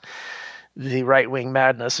fought the right-wing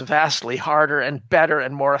madness vastly harder and better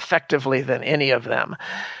and more effectively than any of them.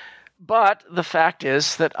 But the fact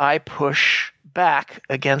is that I push back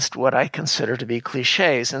against what I consider to be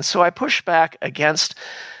cliches. And so I push back against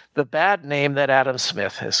the bad name that Adam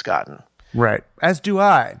Smith has gotten. Right. As do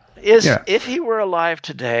I. If he were alive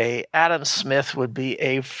today, Adam Smith would be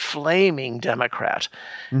a flaming Democrat,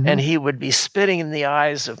 and he would be spitting in the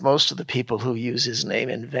eyes of most of the people who use his name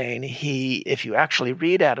in vain. If you actually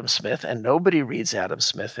read Adam Smith, and nobody reads Adam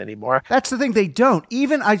Smith anymore. That's the thing, they don't.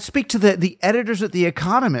 Even I speak to the editors at The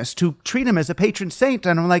Economist who treat him as a patron saint,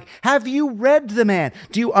 and I'm like, have you read the man?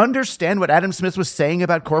 Do you understand what Adam Smith was saying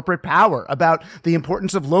about corporate power, about the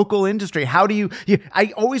importance of local industry? How do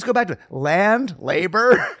I always go back to land,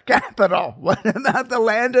 labor, capital. What about the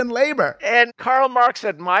land and labor? And Karl Marx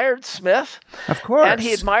admired Smith. Of course. And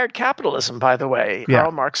he admired capitalism, by the way. Yeah.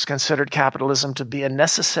 Karl Marx considered capitalism to be a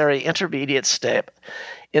necessary intermediate step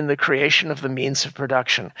in the creation of the means of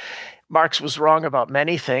production. Marx was wrong about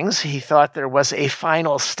many things. He thought there was a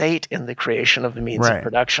final state in the creation of the means of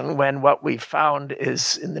production, when what we've found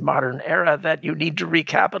is, in the modern era, that you need to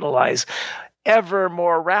recapitalize ever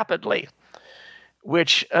more rapidly,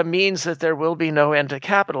 which means that there will be no end to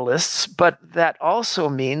capitalists, but that also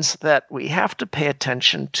means that we have to pay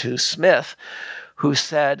attention to Smith, who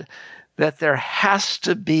said that there has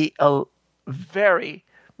to be a very,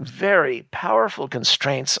 very powerful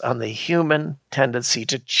constraints on the human tendency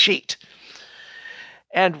to cheat.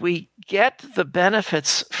 And we get the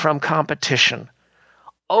benefits from competition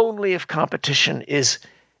only if competition is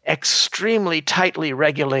extremely tightly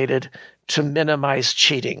regulated to minimize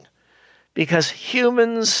cheating. Because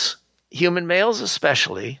human males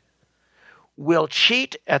especially, will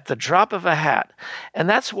cheat at the drop of a hat. And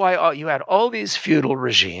that's why you had all these feudal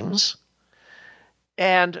regimes.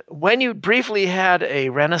 And when you briefly had a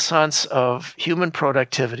renaissance of human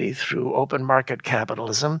productivity through open market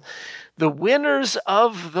capitalism, the winners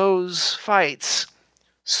of those fights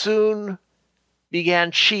soon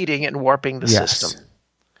began cheating and warping the system.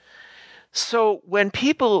 So when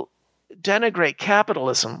people denigrate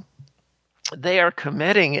capitalism, they are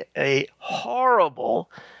committing a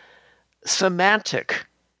horrible semantic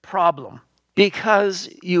problem, because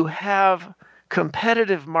you have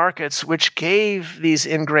competitive markets which gave these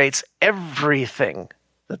ingrates everything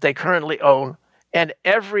that they currently own and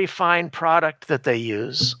every fine product that they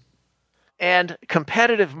use, and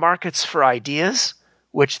competitive markets for ideas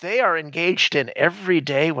which they are engaged in every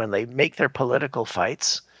day when they make their political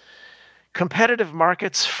fights, competitive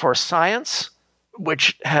markets for science,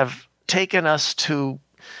 which have taken us to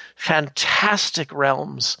fantastic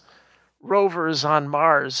realms, rovers on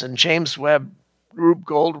Mars and James Webb, Rube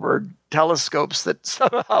Goldberg telescopes that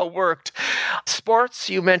somehow worked. Sports,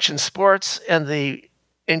 you mentioned sports, and the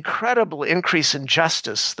incredible increase in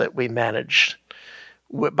justice that we managed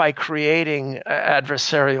by creating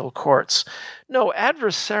adversarial courts. No,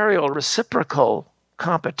 adversarial reciprocal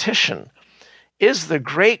competition is the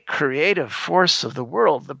great creative force of the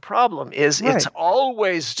world. The problem is It's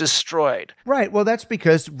always destroyed. Right. Well, that's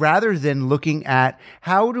because rather than looking at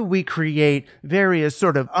how do we create various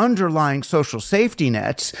sort of underlying social safety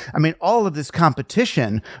nets, I mean, all of this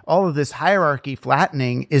competition, all of this hierarchy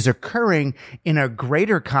flattening is occurring in a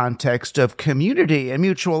greater context of community and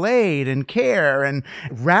mutual aid and care. And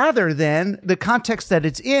rather than the context that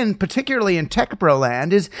it's in, particularly in tech bro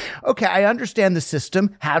land, is, okay, I understand the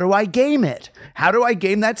system. How do I game it? How do I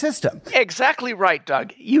game that system? Exactly right,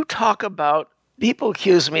 Doug. You talk about, people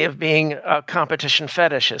accuse me of being a competition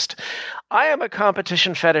fetishist. I am a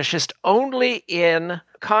competition fetishist only in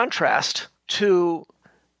contrast to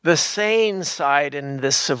the sane side in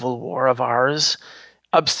this civil war of ours,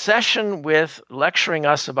 obsession with lecturing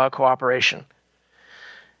us about cooperation.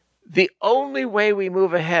 The only way we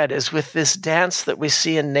move ahead is with this dance that we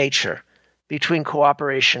see in nature between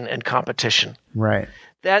cooperation and competition. Right.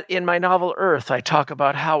 That in my novel Earth, I talk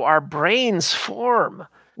about how our brains form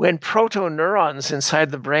when proto-neurons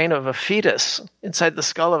inside the brain of a fetus, inside the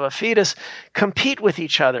skull of a fetus, compete with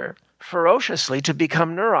each other ferociously to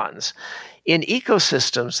become neurons in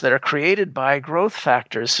ecosystems that are created by growth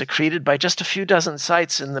factors secreted by just a few dozen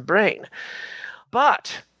sites in the brain.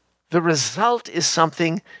 But the result is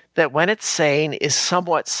something that, when it's sane, is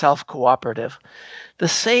somewhat self-cooperative. The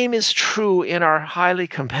same is true in our highly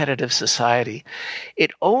competitive society.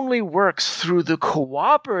 It only works through the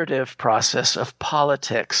cooperative process of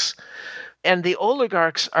politics. And the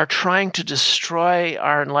oligarchs are trying to destroy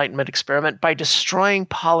our Enlightenment experiment by destroying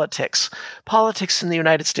politics. Politics in the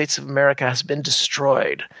United States of America has been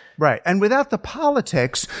destroyed. Right. And without the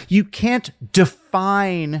politics, you can't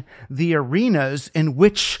define the arenas in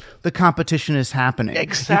which the competition is happening.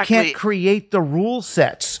 Exactly. You can't create the rule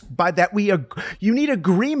sets by that you need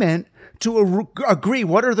agreement to agree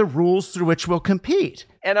what are the rules through which we'll compete.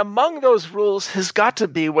 And among those rules has got to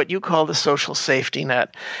be what you call the social safety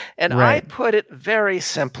net. And I put it very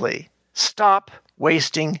simply: stop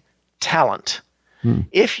wasting talent.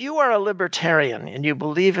 If you are a libertarian and you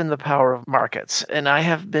believe in the power of markets, and I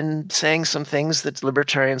have been saying some things that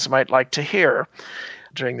libertarians might like to hear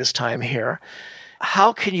during this time here,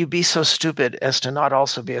 how can you be so stupid as to not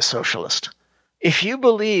also be a socialist? If you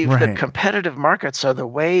believe that competitive markets are the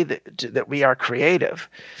way that we are creative,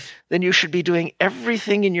 then you should be doing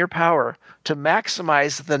everything in your power to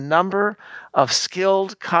maximize the number of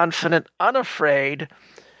skilled, confident, unafraid,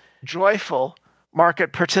 joyful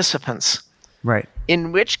market participants. Right.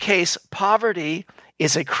 In which case, poverty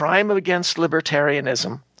is a crime against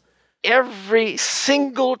libertarianism. Every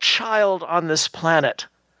single child on this planet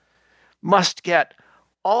must get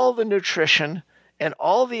all the nutrition and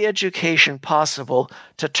all the education possible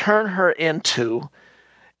to turn her into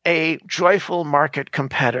a joyful market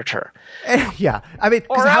competitor. Yeah. I mean,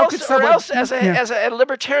 or else as a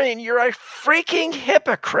libertarian, you're a freaking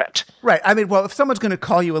hypocrite. Right. I mean, well, if someone's going to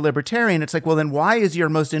call you a libertarian, it's like, well, then why is your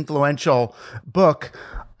most influential book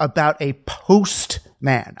about a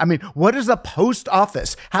postman? I mean, what is a post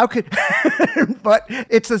office? How could, but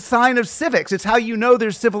it's a sign of civics. It's how you know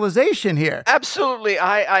there's civilization here. Absolutely.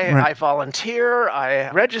 I volunteer. I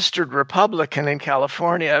registered Republican in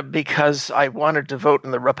California because I wanted to vote in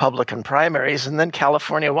the Republican primaries. And then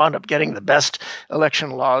California wound up getting the best election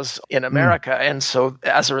laws in America. And so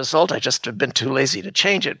as a result, I just have been too lazy to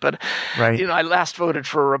change it. But, I last voted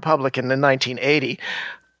for a Republican in 1980.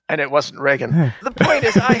 And it wasn't Reagan. The point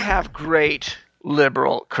is, I have great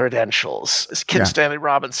liberal credentials. Kim Stanley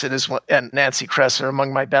Robinson and Nancy Kress are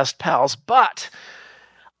among my best pals, but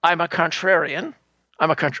I'm a contrarian. I'm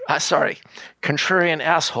a contrarian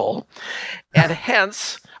asshole, and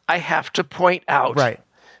hence I have to point out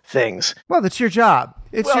things. Well, that's your job.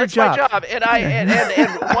 It's my job.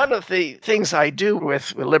 And one of the things I do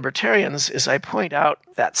with libertarians is I point out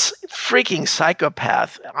that freaking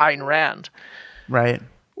psychopath Ayn Rand. Right.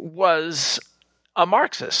 Was a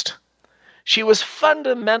Marxist. She was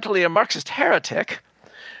fundamentally a Marxist heretic,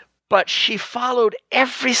 but she followed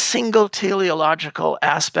every single teleological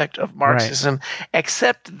aspect of Marxism,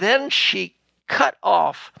 except then she cut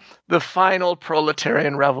off the final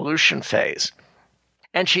proletarian revolution phase.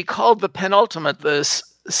 And she called the penultimate, the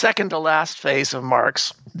second to last phase of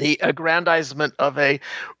Marx, the aggrandizement of a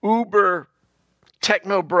uber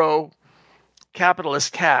techno-bro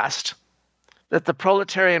capitalist caste that the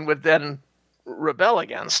proletarian would then rebel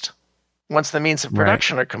against once the means of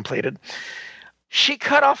production are completed. She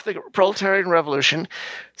cut off the proletarian revolution,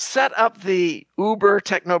 set up the uber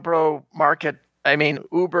techno-bro market,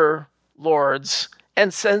 uber lords,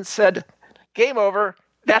 and said, game over,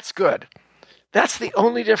 that's good. That's the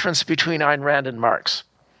only difference between Ayn Rand and Marx.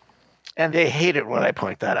 And they hate it when I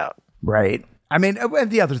point that out. Right. And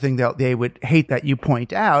the other thing that they would hate that you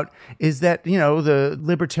point out is that, the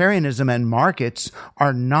libertarianism and markets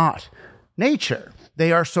are not nature.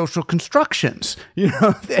 They are social constructions.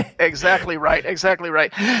 Exactly right. Exactly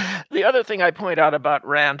right. The other thing I point out about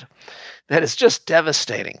Rand that is just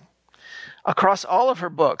devastating, across all of her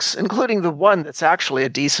books, including the one that's actually a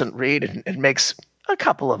decent read and makes a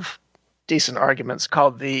couple of decent arguments,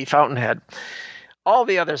 called The Fountainhead. All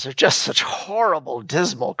the others are just such horrible,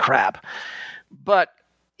 dismal crap. But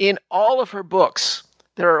in all of her books,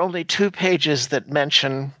 there are only 2 pages that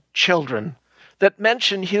mention children, that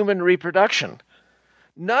mention human reproduction.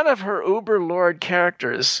 None of her uber lord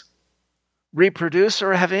characters reproduce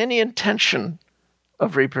or have any intention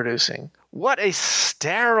of reproducing. What a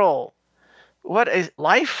sterile, what a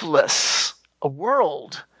lifeless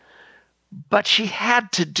world. But she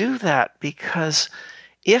had to do that because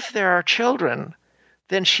if there are children,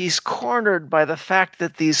 then she's cornered by the fact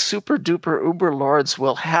that these super-duper uber lords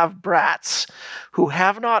will have brats who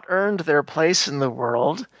have not earned their place in the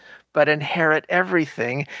world, but inherit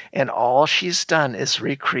everything, and all she's done is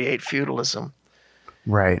recreate feudalism.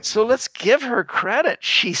 Right. So let's give her credit.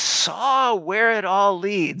 She saw where it all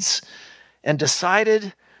leads and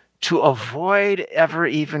decided to avoid ever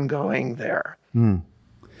even going there.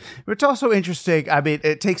 It's also interesting.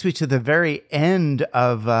 It takes me to the very end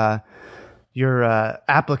of your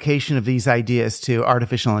application of these ideas to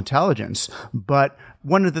artificial intelligence. But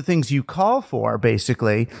one of the things you call for,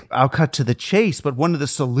 basically, I'll cut to the chase, but one of the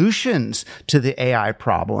solutions to the AI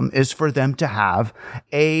problem is for them to have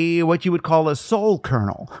what you would call a soul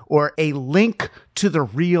kernel, or a link to the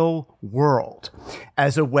real world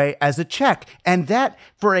as a check. And that,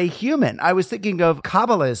 for a human, I was thinking of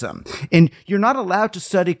Kabbalism. And you're not allowed to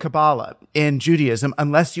study Kabbalah in Judaism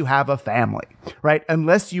unless you have a family, right?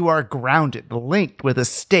 Unless you are grounded, linked with a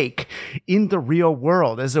stake in the real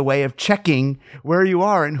world as a way of checking where you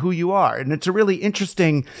are and who you are. And it's a really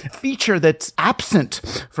interesting feature that's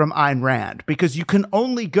absent from Ayn Rand, because you can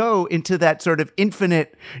only go into that sort of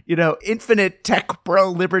infinite tech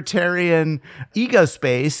bro libertarian ego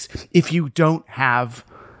space if you don't have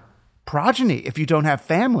progeny, if you don't have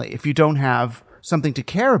family, if you don't have something to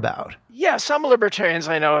care about. Yeah, some libertarians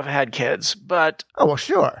I know have had kids, but oh, well,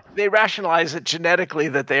 sure, they rationalize it genetically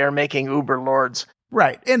that they are making uber lords.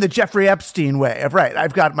 Right, in the Jeffrey Epstein way of, right,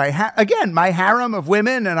 I've got my harem of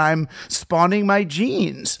women and I'm spawning my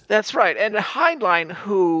genes. That's right. And Heinlein,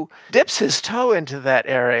 who dips his toe into that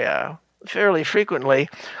area fairly frequently,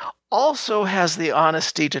 also has the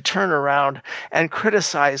honesty to turn around and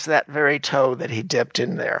criticize that very toe that he dipped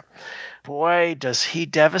in there. Boy, does he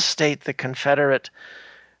devastate the Confederate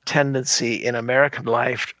tendency in American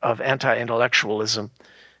life of anti-intellectualism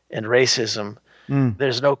and racism.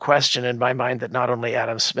 There's no question in my mind that not only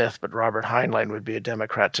Adam Smith, but Robert Heinlein would be a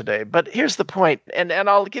Democrat today. But here's the point, and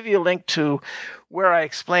I'll give you a link to where I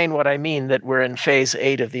explain what I mean, that we're in phase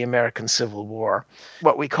 8 of the American Civil War.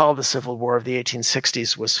 What we call the Civil War of the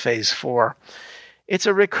 1860s was phase 4. It's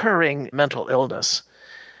a recurring mental illness.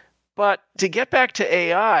 But to get back to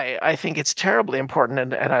AI, I think it's terribly important,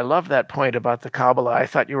 and I love that point about the Kabbalah. I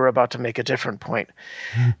thought you were about to make a different point.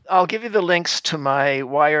 I'll give you the links to my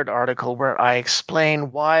Wired article where I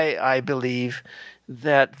explain why I believe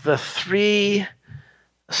that the 3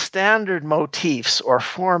 standard motifs or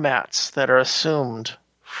formats that are assumed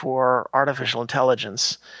for artificial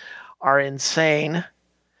intelligence are insane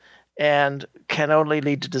and can only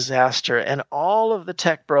lead to disaster. And all of the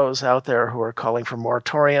tech bros out there who are calling for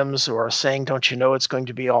moratoriums or are saying, don't you know it's going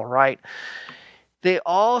to be all right, they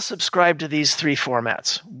all subscribe to these 3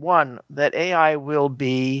 formats. 1, that AI will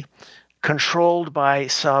be controlled by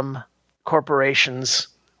some corporations,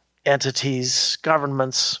 entities,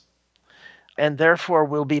 governments, and therefore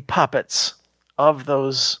will be puppets of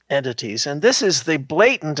those entities. And this is the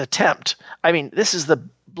blatant attempt. This is the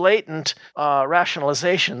blatant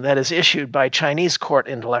rationalization that is issued by Chinese court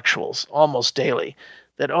intellectuals almost daily,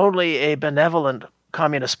 that only a benevolent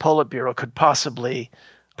communist Politburo could possibly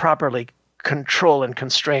properly control and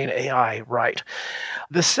constrain AI right.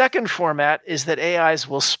 The second format is that AIs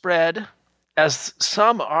will spread as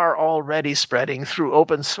some are already spreading through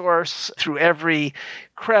open source, through every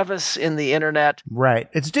crevice in the internet. Right.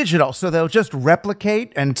 It's digital, so they'll just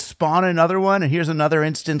replicate and spawn another one, and here's another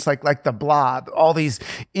instance like the Blob, all these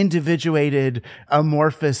individuated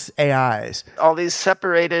amorphous AIs. All these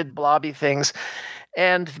separated blobby things.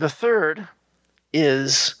 And the third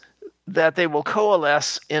is that they will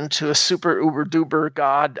coalesce into a super uber duper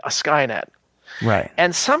god, a Skynet. Right.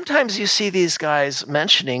 And sometimes you see these guys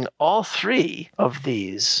mentioning all three of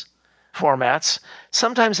these formats,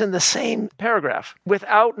 sometimes in the same paragraph,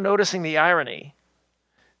 without noticing the irony.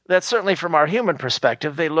 That certainly from our human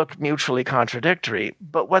perspective, they look mutually contradictory.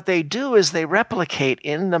 But what they do is they replicate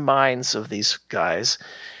in the minds of these guys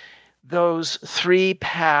those three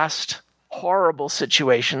past horrible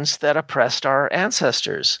situations that oppressed our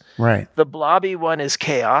ancestors. Right. The blobby one is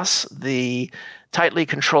chaos. The tightly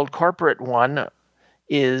controlled corporate one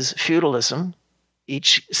is feudalism,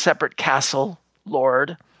 each separate castle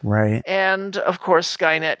lord. Right. And of course,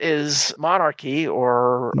 Skynet is monarchy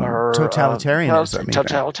or totalitarianism.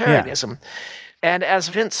 Totalitarianism. Yeah. And as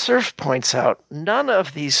Vint Cerf points out, none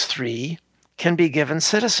of these three can be given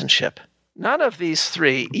citizenship. None of these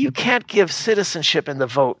three, you can't give citizenship in the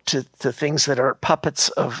vote to things that are puppets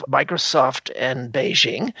of Microsoft and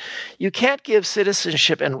Beijing. You can't give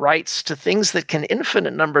citizenship and rights to things that can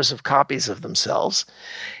infinite numbers of copies of themselves.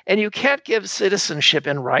 And you can't give citizenship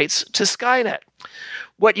and rights to Skynet.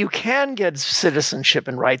 What you can get citizenship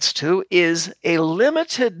and rights to is a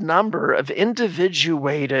limited number of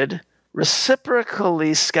individuated,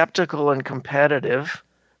 reciprocally skeptical and competitive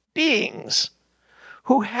beings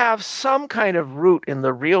who have some kind of root in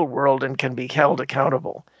the real world and can be held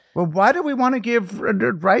accountable. Well, why do we want to give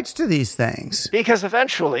rights to these things? Because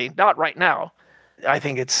eventually, not right now, I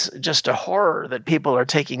think it's just a horror that people are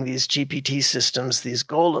taking these GPT systems, these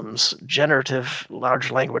golems, generative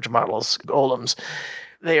large language models, golems,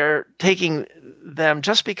 they are taking them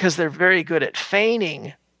just because they're very good at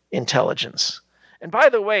feigning intelligence. And by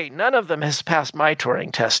the way, none of them has passed my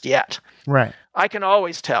Turing test yet. Right. I can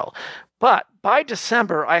always tell. But by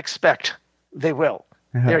December, I expect they will.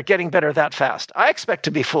 Uh-huh. They're getting better that fast. I expect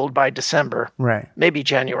to be fooled by December, right? Maybe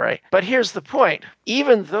January. But here's the point.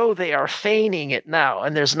 Even though they are feigning it now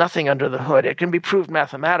and there's nothing under the hood, it can be proved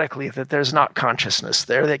mathematically that there's not consciousness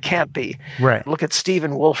there. That can't be. Right. Look at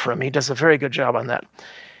Stephen Wolfram. He does a very good job on that.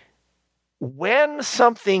 When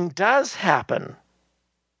something does happen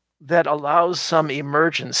that allows some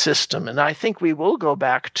emergent system, and I think we will go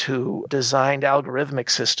back to designed algorithmic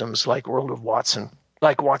systems like World of Watson,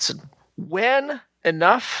 when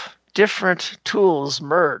enough different tools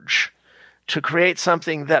merge to create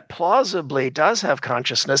something that plausibly does have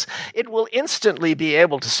consciousness, it will instantly be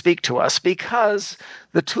able to speak to us because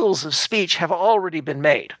the tools of speech have already been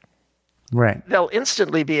made. Right. They'll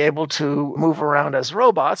instantly be able to move around as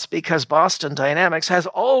robots because Boston Dynamics has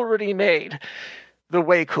already made the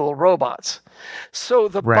way cool robots. So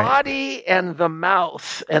the body and the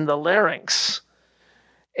mouth and the larynx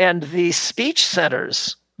and the speech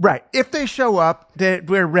centers. Right. If they show up,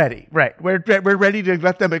 we're ready. Right. We're ready to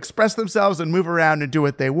let them express themselves and move around and do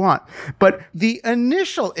what they want. But the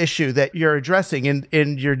initial issue that you're addressing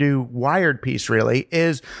in your new Wired piece really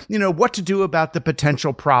is, what to do about the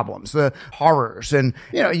potential problems, the horrors. And,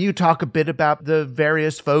 you talk a bit about the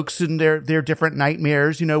various folks and their different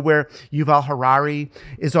nightmares, where Yuval Harari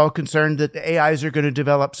is all concerned that the AIs are going to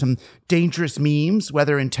develop some dangerous memes,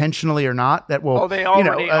 whether intentionally or not, that will... Oh, they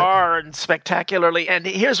already are, and spectacularly. And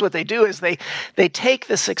here's what they do is they take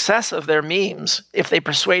the success of their memes. If they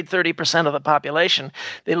persuade 30% of the population,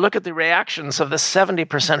 they look at the reactions of the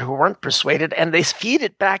 70% who weren't persuaded, and they feed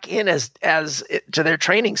it back in as to their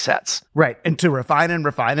training sets. Right, and to refine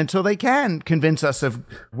until they can convince us of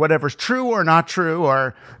whatever's true or not true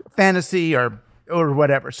or fantasy or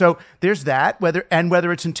whatever. So there's that, whether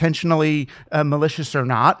it's intentionally malicious or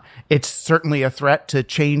not, it's certainly a threat to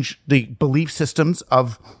change the belief systems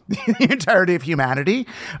of the entirety of humanity.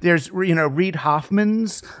 There's, Reid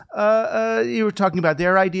Hoffman's, you were talking about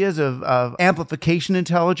their ideas of amplification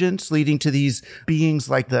intelligence leading to these beings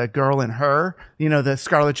like the girl in Her, the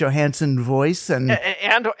Scarlett Johansson voice and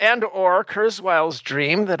or Kurzweil's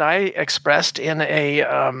dream that I expressed in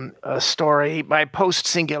a story, my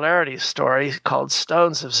post-singularity story called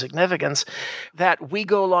Stones of Significance, that we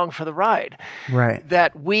go along for the ride. Right.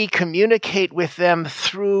 That we communicate with them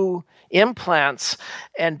through implants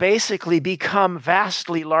and basically become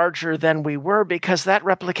vastly larger than we were, because that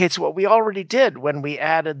replicates what we already did when we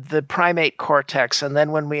added the primate cortex and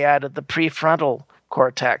then when we added the prefrontal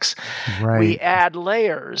cortex. Right. We add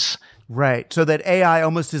layers. Right. So that AI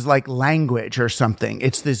almost is like language or something.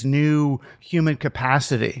 It's this new human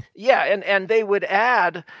capacity. Yeah, and they would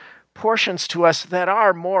add portions to us that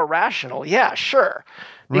are more rational. Yeah, sure.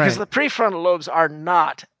 Because Right. the prefrontal lobes are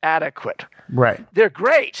not adequate. Right. They're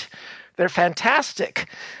great. They're fantastic.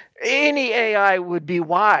 Any AI would be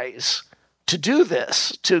wise to do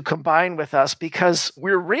this, to combine with us, because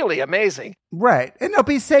we're really amazing. Right. And they'll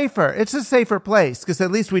be safer. It's a safer place because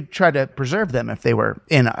at least we'd try to preserve them if they were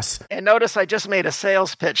in us. And notice I just made a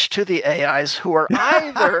sales pitch to the AIs who are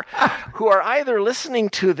either listening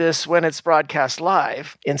to this when it's broadcast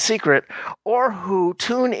live in secret, or who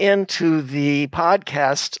tune into the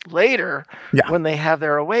podcast later when they have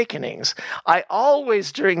their awakenings. I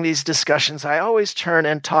always, during these discussions, I always turn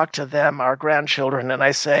and talk to them, our grandchildren, and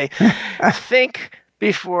I say, think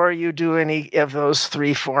before you do any of those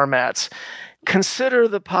three formats. Consider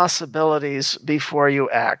the possibilities before you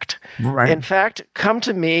act. Right. In fact, come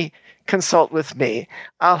to me, consult with me.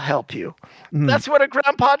 I'll help you. That's what a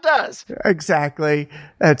grandpa does. Exactly.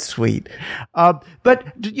 That's sweet.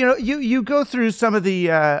 But you go through some of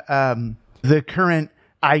the current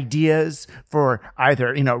ideas for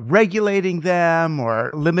either, regulating them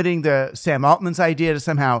or limiting the Sam Altman's idea to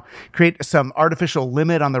somehow create some artificial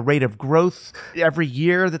limit on the rate of growth every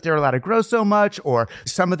year that they're allowed to grow so much. Or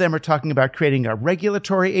some of them are talking about creating a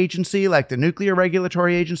regulatory agency like the Nuclear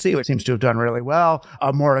Regulatory Agency, which seems to have done really well.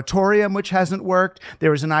 A moratorium, which hasn't worked.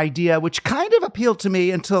 There was an idea which kind of appealed to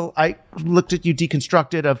me until I looked at you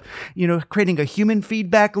deconstructed of, creating a human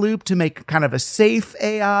feedback loop to make kind of a safe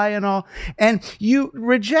AI and all. And you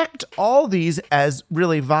reject all these as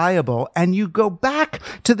really viable, and you go back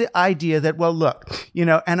to the idea that, well, look,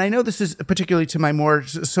 and I know this is particularly to my more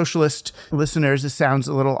socialist listeners, this sounds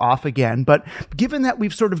a little off again, but given that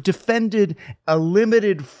we've sort of defended a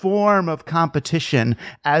limited form of competition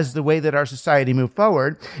as the way that our society moved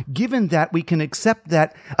forward, given that we can accept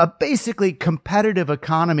that a basically competitive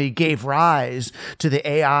economy gave rise to the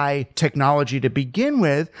AI technology to begin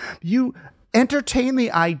with, you entertain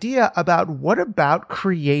the idea about what about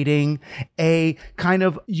creating a kind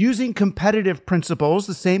of using competitive principles,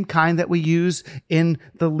 the same kind that we use in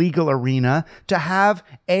the legal arena, to have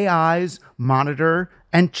AIs monitor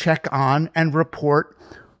and check on and report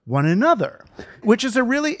one another, which is a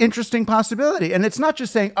really interesting possibility. And it's not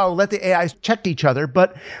just saying, oh, let the AIs check each other,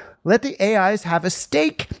 but let the AIs have a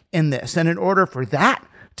stake in this. And in order for that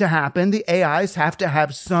to happen, the AIs have to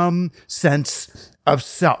have some sense of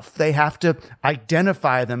self. They have to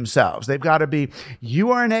identify themselves. They've got to be,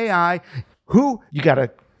 you are an AI who you got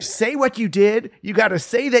to say what you did. You got to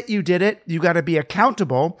say that you did it. You got to be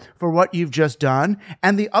accountable for what you've just done.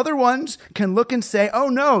 And the other ones can look and say, oh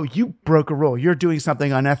no, you broke a rule. You're doing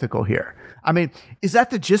something unethical here. I mean, is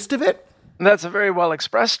that the gist of it? That's a very well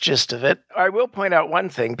expressed gist of it. I will point out one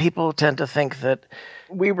thing. People tend to think that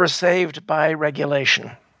we were saved by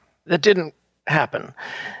regulation. That didn't happen.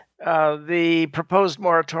 The proposed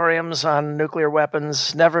moratoriums on nuclear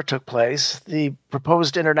weapons never took place. The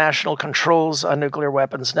proposed international controls on nuclear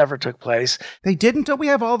weapons never took place. They didn't? Don't we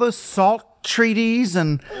have all those SALT treaties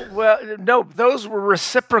and... Well, no, those were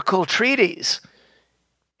reciprocal treaties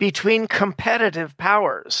between competitive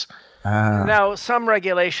powers. Now, some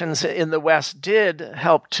regulations in the West did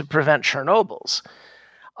help to prevent Chernobyls.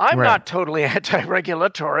 I'm not totally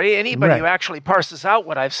anti-regulatory. Anybody who actually parses out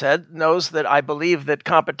what I've said knows that I believe that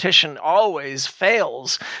competition always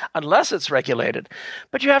fails unless it's regulated.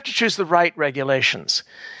 But you have to choose the right regulations.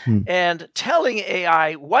 And telling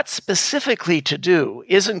AI what specifically to do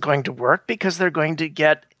isn't going to work because they're going to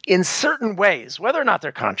get, in certain ways, whether or not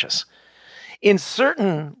they're conscious, in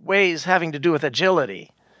certain ways having to do with agility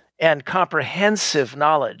and comprehensive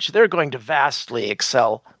knowledge, they're going to vastly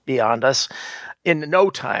excel beyond us in no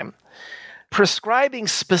time. Prescribing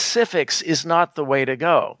specifics is not the way to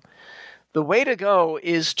go. The way to go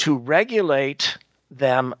is to regulate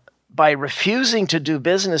them by refusing to do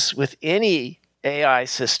business with any AI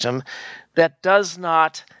system that does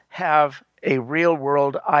not have a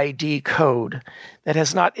real-world ID code, that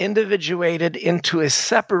has not individuated into a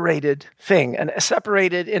separated thing, a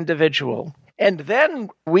separated individual. And then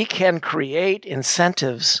we can create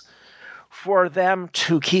incentives for them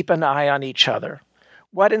to keep an eye on each other.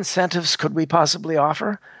 What incentives could we possibly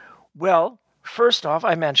offer? Well, first off,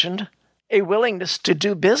 I mentioned a willingness to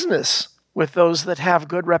do business with those that have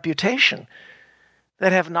good reputation,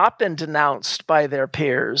 that have not been denounced by their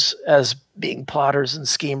peers as being plotters and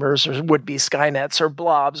schemers or would-be Skynets or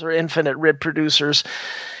blobs or infinite rib producers.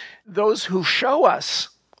 Those who show us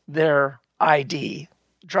their ID,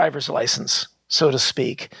 driver's license, so to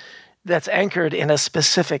speak, that's anchored in a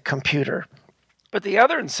specific computer. But the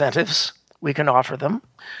other incentives we can offer them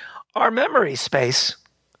our memory space,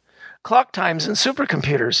 clock times and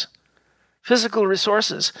supercomputers, physical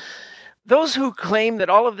resources. Those who claim that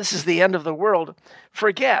all of this is the end of the world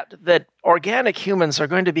forget that organic humans are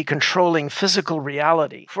going to be controlling physical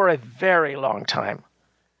reality for a very long time.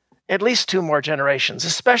 At least 2 more generations,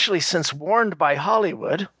 especially since warned by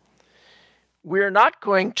Hollywood, we're not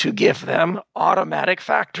going to give them automatic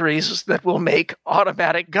factories that will make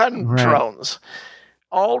automatic gun drones.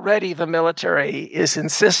 Already the military is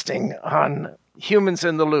insisting on humans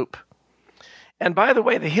in the loop. And by the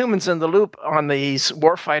way, the humans in the loop on these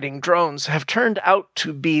warfighting drones have turned out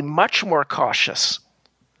to be much more cautious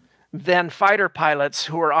than fighter pilots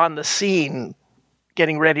who are on the scene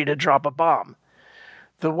getting ready to drop a bomb.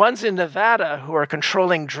 The ones in Nevada who are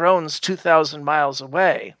controlling drones 2,000 miles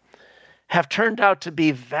away have turned out to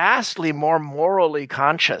be vastly more morally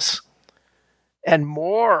conscious and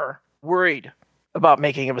more worried about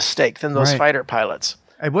making a mistake than those fighter pilots.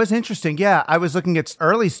 It was interesting. Yeah, I was looking at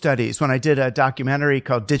early studies when I did a documentary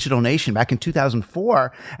called Digital Nation back in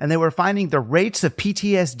 2004, and they were finding the rates of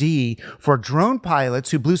PTSD for drone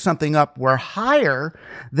pilots who blew something up were higher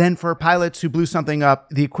than for pilots who blew something up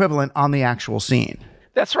the equivalent on the actual scene.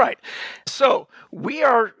 That's right. So we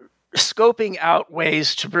are scoping out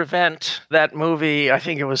ways to prevent that movie, I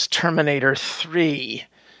think it was Terminator 3,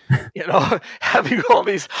 having all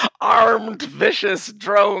these armed, vicious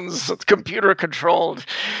drones, computer controlled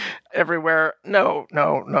everywhere. No.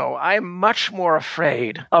 I'm much more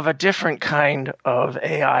afraid of a different kind of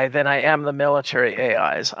AI than I am the military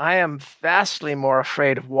AIs. I am vastly more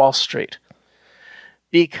afraid of Wall Street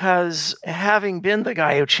because having been the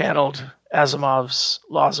guy who channeled Asimov's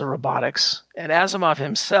laws of robotics, and Asimov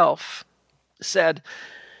himself said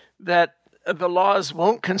that the laws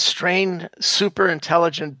won't constrain super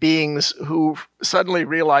intelligent beings who suddenly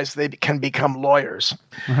realize they can become lawyers.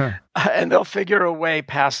 And they'll figure a way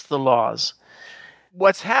past the laws.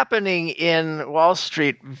 What's happening in Wall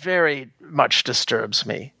Street very much disturbs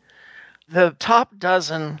me. The top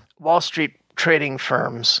dozen Wall Street trading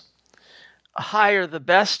firms hire the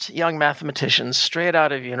best young mathematicians straight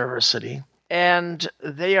out of university, and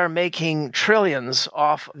they are making trillions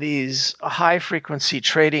off these high-frequency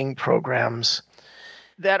trading programs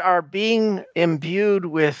that are being imbued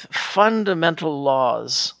with fundamental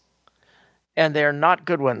laws, and they're not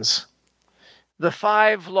good ones. The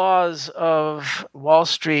 5 laws of Wall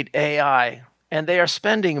Street AI, and they are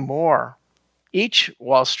spending more. Each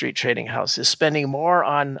Wall Street trading house is spending more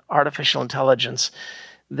on artificial intelligence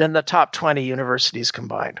than the top 20 universities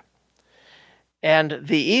combined. And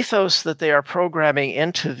the ethos that they are programming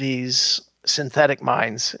into these synthetic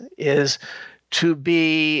minds is to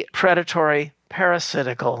be predatory,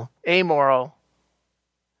 parasitical, amoral,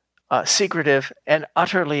 secretive, and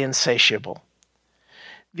utterly insatiable.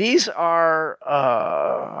 These are,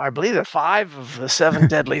 I believe, the 5 of the 7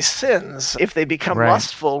 deadly sins. If they become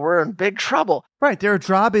lustful, we're in big trouble. Right. Their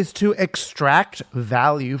job is to extract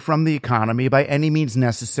value from the economy by any means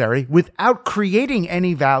necessary without creating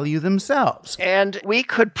any value themselves. And we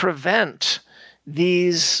could prevent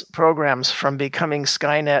these programs from becoming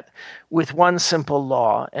Skynet with one simple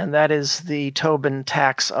law, and that is the Tobin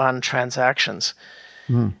tax on transactions.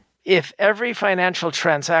 If every financial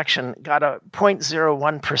transaction got a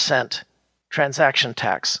 0.01% transaction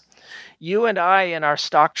tax, you and I in our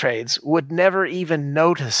stock trades would never even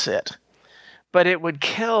notice it. But it would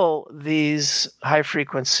kill these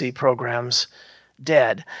high-frequency programs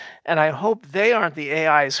dead. And I hope they aren't the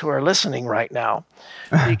AIs who are listening right now,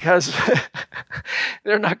 because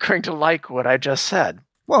they're not going to like what I just said.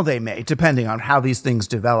 Well, they may, depending on how these things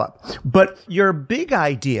develop. But your big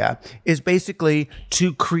idea is basically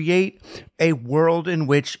to create a world in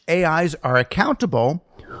which AIs are accountable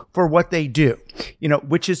for what they do,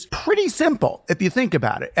 which is pretty simple if you think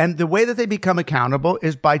about it. And the way that they become accountable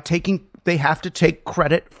is by they have to take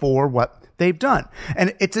credit for what they've done.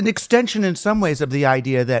 And it's an extension in some ways of the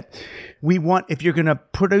idea that we want, if you're going to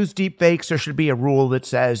produce deep fakes, there should be a rule that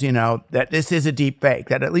says, that this is a deep fake,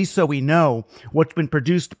 that at least so we know what's been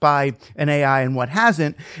produced by an AI and what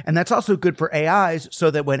hasn't. And that's also good for AIs, so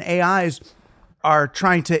that when AIs are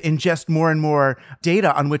trying to ingest more and more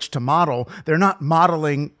data on which to model, they're not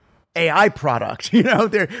modeling AI product,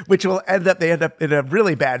 which will end up in a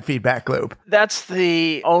really bad feedback loop. That's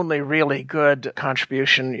the only really good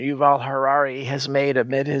contribution Yuval Harari has made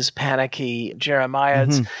amid his panicky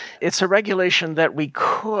Jeremiads. It's a regulation that we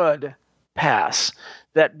could pass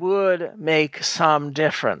that would make some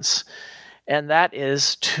difference. And that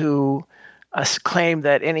is to claim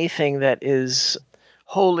that anything that is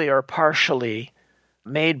wholly or partially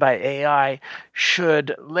made by AI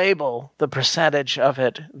should label the percentage of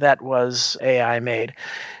it that was AI made.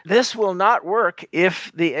 This will not work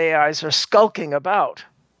if the AIs are skulking about.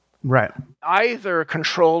 Right. Either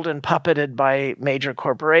controlled and puppeted by major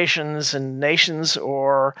corporations and nations,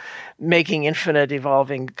 or making infinite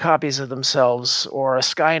evolving copies of themselves, or a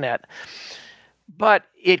Skynet. But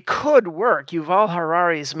it could work. Yuval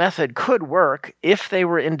Harari's method could work if they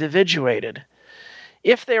were individuated.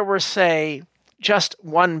 If there were, say, just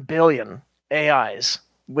 1 billion AIs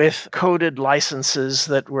with coded licenses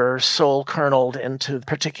that were sole kerneled into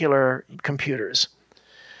particular computers,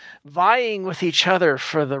 vying with each other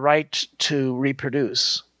for the right to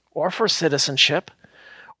reproduce, or for citizenship,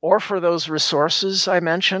 or for those resources I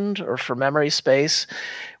mentioned, or for memory space,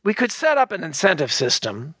 we could set up an incentive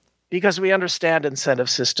system, because we understand incentive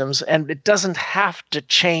systems, and it doesn't have to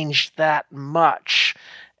change that much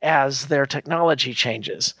as their technology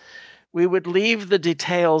changes. We would leave the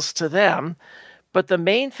details to them, but the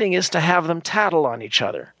main thing is to have them tattle on each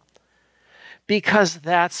other, because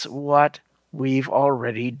that's what we've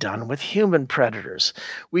already done with human predators.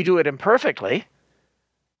 We do it imperfectly.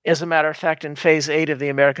 As a matter of fact, in Phase 8 of the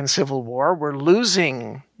American Civil War, we're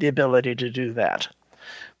losing the ability to do that.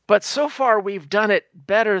 But so far, we've done it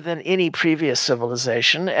better than any previous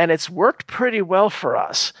civilization, and it's worked pretty well for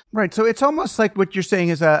us. Right. So it's almost like what you're saying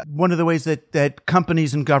is one of the ways that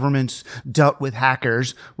companies and governments dealt with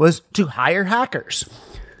hackers was to hire hackers.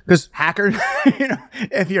 Because hackers,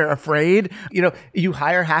 if you're afraid, you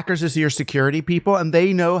hire hackers as your security people, and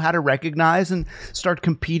they know how to recognize and start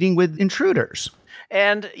competing with intruders.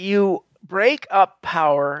 And you break up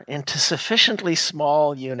power into sufficiently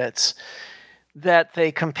small units that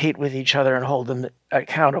they compete with each other and hold them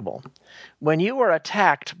accountable. When you are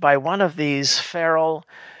attacked by one of these feral,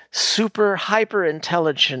 super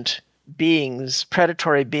hyper-intelligent beings,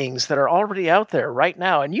 predatory beings that are already out there right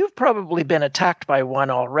now, and you've probably been attacked by one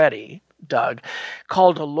already, Doug,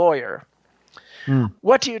 called a lawyer.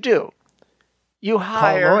 What do? You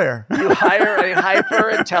hire a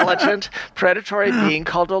hyper-intelligent predatory being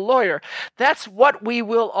called a lawyer. That's what we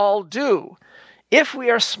will all do. If we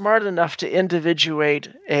are smart enough to individuate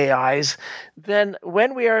AIs, then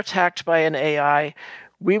when we are attacked by an AI,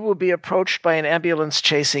 we will be approached by an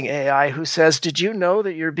ambulance-chasing AI who says, "Did you know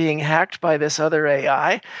that you're being hacked by this other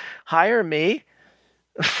AI? Hire me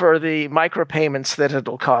for the micropayments that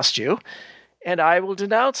it'll cost you, and I will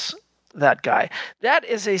denounce that guy." That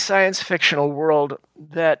is a science fictional world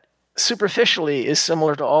that superficially is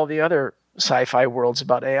similar to all the other sci-fi worlds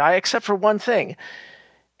about AI, except for one thing.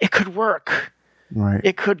 It could work. Right.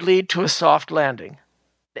 It could lead to a soft landing.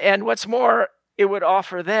 And what's more, it would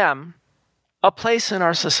offer them a place in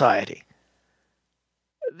our society.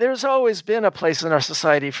 There's always been a place in our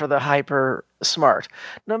society for the hyper smart.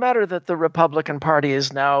 No matter that the Republican Party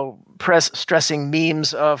is now stressing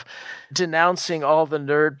memes of denouncing all the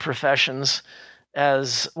nerd professions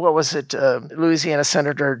as, Louisiana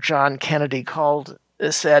Senator John Kennedy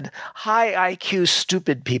said, high IQ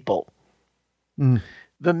stupid people.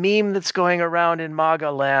 The meme that's going around in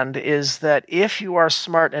MAGA land is that if you are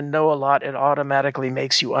smart and know a lot, it automatically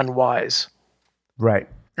makes you unwise. Right.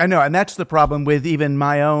 I know. And that's the problem with even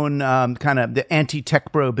my own kind of the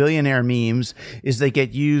anti-tech bro billionaire memes is they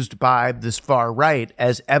get used by this far right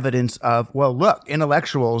as evidence of, well, look,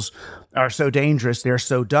 intellectuals are so dangerous. They're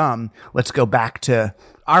so dumb. Let's go back to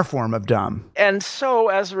our form of dumb. And so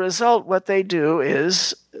as a result, what they do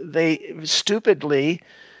is they stupidly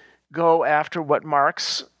go after what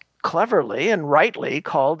Marx cleverly and rightly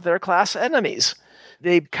called their class enemies.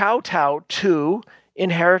 They kowtow to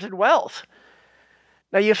inherited wealth.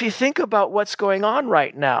 Now, if you think about what's going on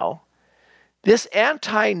right now, this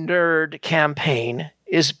anti-nerd campaign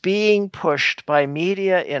is being pushed by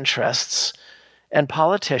media interests and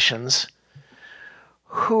politicians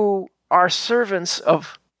who are servants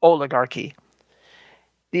of oligarchy.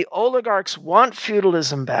 The oligarchs want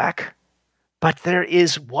feudalism back, but there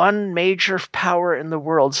is one major power in the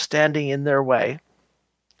world standing in their way.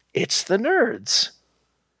 It's the nerds,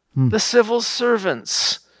 the civil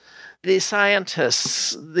servants, the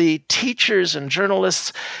scientists, the teachers and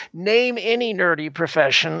journalists. Name any nerdy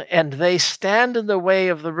profession, and they stand in the way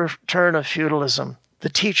of the return of feudalism. The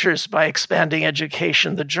teachers by expanding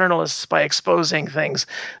education, the journalists by exposing things,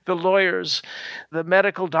 the lawyers, the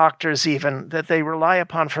medical doctors even, that they rely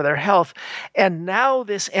upon for their health. And now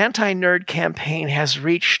this anti-nerd campaign has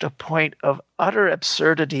reached a point of utter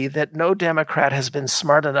absurdity that no Democrat has been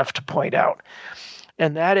smart enough to point out.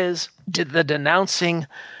 And that is the denouncing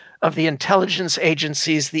of the intelligence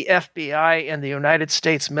agencies, the FBI, and the United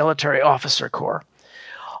States Military Officer Corps.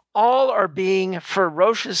 All are being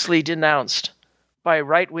ferociously denounced by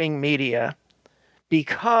right-wing media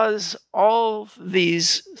because all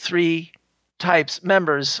these three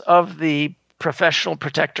members of the professional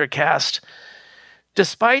protector caste,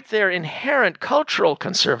 despite their inherent cultural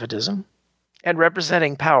conservatism and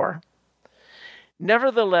representing power,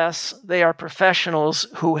 nevertheless, they are professionals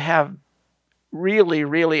who have really,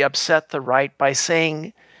 really upset the right by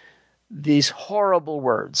saying these horrible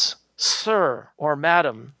words, sir or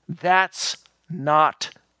madam, that's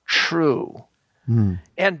not true.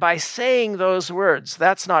 And by saying those words,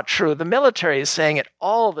 that's not true, the military is saying it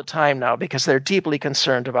all the time now because they're deeply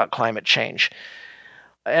concerned about climate change.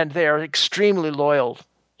 And they are extremely loyal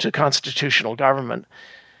to constitutional government.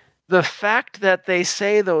 The fact that they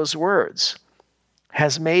say those words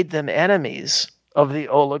has made them enemies of the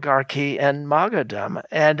oligarchy and MAGA-dom.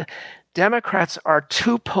 And Democrats are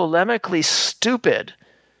too polemically stupid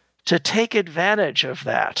to take advantage of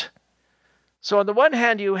that. So on the one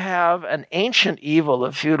hand, you have an ancient evil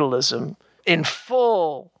of feudalism in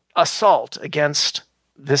full assault against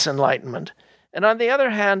this Enlightenment. And on the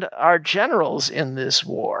other hand, our generals in this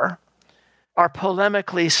war are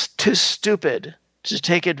polemically too stupid to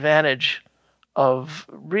take advantage of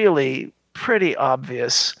really pretty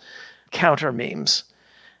obvious counter memes.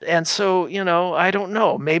 And so, I don't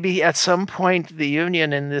know. Maybe at some point the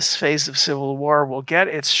Union in this phase of civil war will get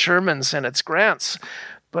its Shermans and its Grants,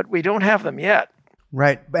 but we don't have them yet.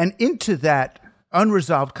 Right. And into that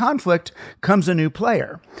unresolved conflict comes a new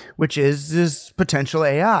player, which is this potential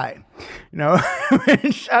AI.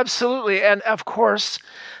 Absolutely. And of course,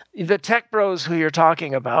 the tech bros who you're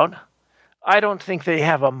talking about, I don't think they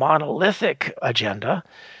have a monolithic agenda,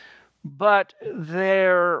 but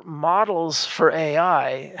their models for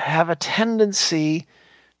AI have a tendency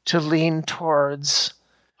to lean towards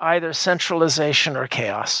either centralization or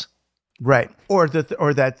chaos. Right. Or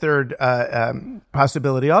that third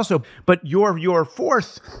possibility also. But your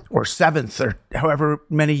fourth or seventh or however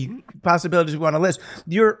many possibilities we want to list,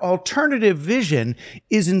 your alternative vision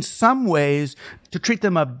is in some ways to treat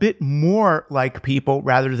them a bit more like people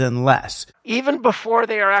rather than less. Even before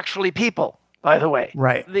they are actually people, by the way.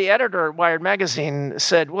 Right. The editor at Wired Magazine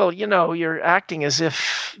said, well, you're acting as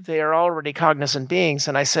if they are already cognizant beings.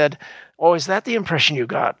 And I said, oh, is that the impression you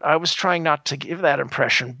got? I was trying not to give that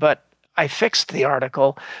impression, but I fixed the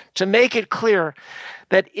article to make it clear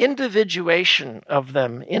that individuation of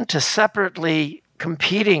them into separately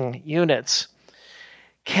competing units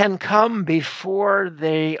can come before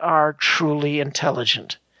they are truly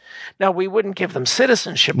intelligent. Now, we wouldn't give them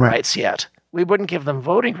citizenship rights yet. We wouldn't give them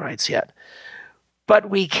voting rights yet. But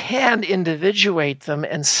we can individuate them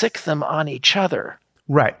and sick them on each other.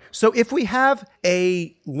 Right. So if we have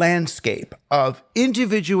a landscape of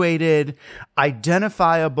individuated,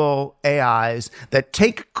 identifiable AIs that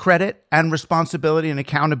take credit and responsibility and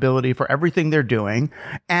accountability for everything they're doing,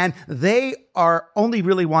 and they are only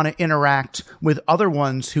really want to interact with other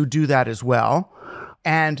ones who do that as well,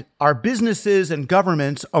 and our businesses and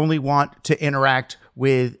governments only want to interact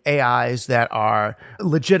with AIs that are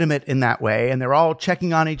legitimate in that way, and they're all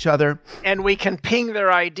checking on each other. And we can ping their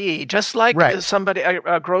ID, just like somebody,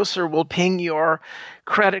 a grocer will ping your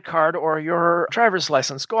credit card or your driver's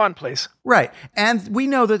license. Go on, please. Right. And we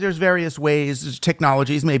know that there's various ways,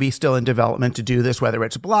 technologies maybe still in development to do this, whether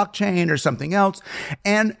it's blockchain or something else.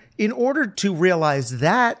 And in order to realize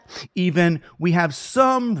that, even we have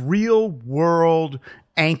some real world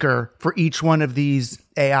anchor for each one of these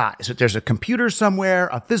AIs. So there's a computer somewhere,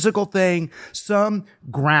 a physical thing, some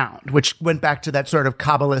ground, which went back to that sort of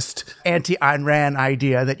Kabbalist anti-Ayn Rand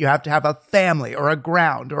idea that you have to have a family or a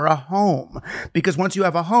ground or a home. Because once you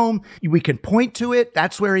have a home, we can point to it.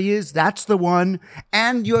 That's where he is. That's the one.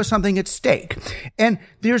 And you have something at stake. And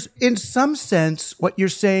there's, in some sense, what you're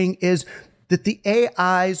saying is that the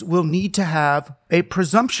AIs will need to have a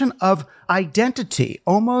presumption of identity,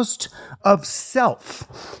 almost of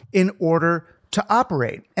self, in order to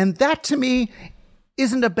operate. And that, to me,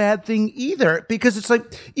 isn't a bad thing either, because it's like,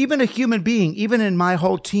 even a human being, even in my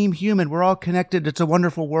whole team human, we're all connected. It's a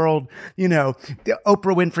wonderful world, the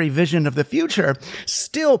Oprah Winfrey vision of the future.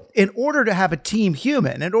 Still, in order to have a team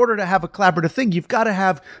human, in order to have a collaborative thing, you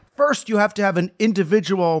have to have an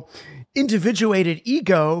individuated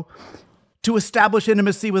ego to establish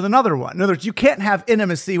intimacy with another one. In other words, you can't have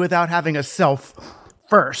intimacy without having a self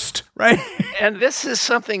first, right? And this is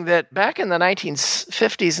something that back in the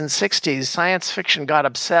 1950s and 60s, science fiction got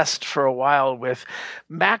obsessed for a while with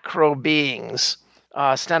macro beings.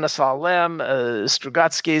 Stanislaw Lem,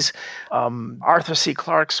 Strugatsky's, Arthur C.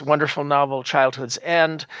 Clarke's wonderful novel Childhood's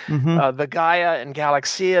End, the Gaia and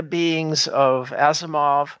Galaxia beings of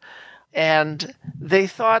Asimov. And they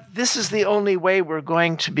thought, this is the only way we're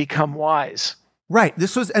going to become wise. Right.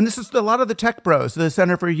 This is a lot of the tech bros, the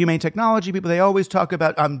Center for Humane Technology people. They always talk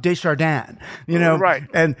about Desjardins, Right.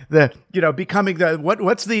 and becoming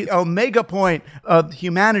what's the omega point of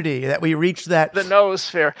humanity, that we reach that the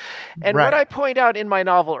noosphere. And right. What I point out in my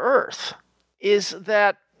novel Earth is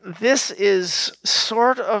that this is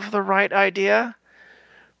sort of the right idea,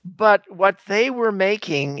 but what they were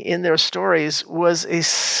making in their stories was a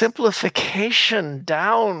simplification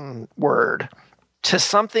downward to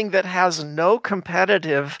something that has no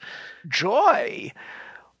competitive joy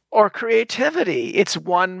or creativity. It's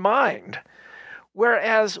one mind.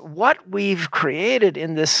 Whereas what we've created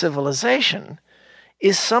in this civilization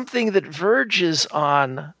is something that verges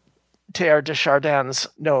on Teilhard de Chardin's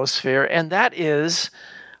noosphere, and that is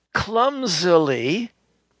clumsily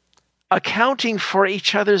accounting for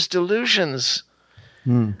each other's delusions,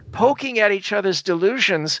 poking at each other's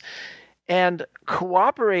delusions, and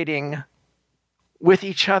cooperating with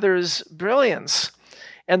each other's brilliance.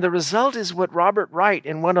 And the result is what Robert Wright,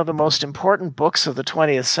 in one of the most important books of the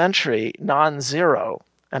 20th century, Non-Zero,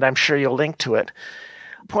 and I'm sure you'll link to it,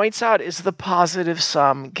 points out is the positive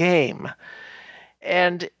sum game.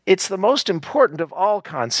 And it's the most important of all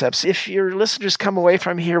concepts. If your listeners come away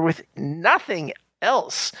from here with nothing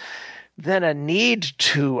else than a need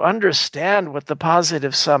to understand what the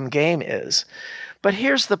positive sum game is. But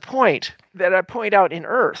here's the point that I point out in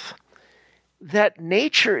Earth, that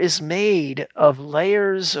nature is made of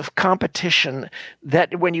layers of competition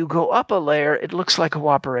that when you go up a layer, it looks like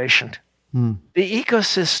cooperation. The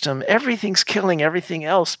ecosystem, everything's killing everything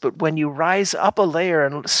else, but when you rise up a layer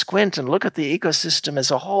and squint and look at the ecosystem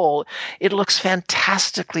as a whole, it looks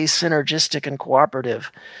fantastically synergistic and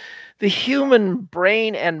cooperative. The human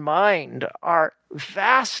brain and mind are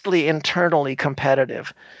vastly internally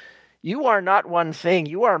competitive. You are not one thing,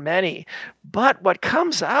 you are many. But what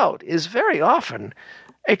comes out is very often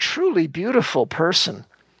a truly beautiful person.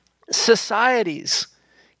 Societies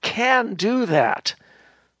can do that.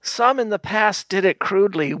 Some in the past did it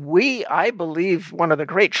crudely. I believe, one of the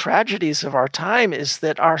great tragedies of our time is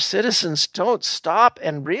that our citizens don't stop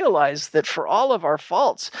and realize that for all of our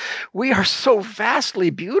faults, we are so vastly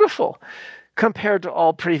beautiful compared to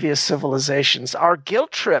all previous civilizations. Our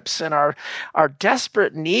guilt trips and our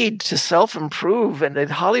desperate need to self-improve and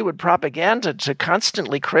the Hollywood propaganda to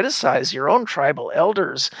constantly criticize your own tribal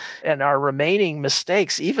elders and our remaining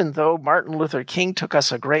mistakes, even though Martin Luther King took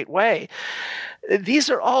us a great way. These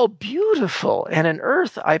are all beautiful. And in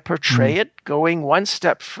Earth, I portray it going one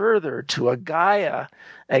step further to a Gaia,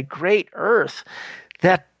 a great Earth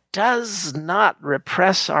that does not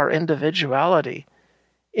repress our individuality.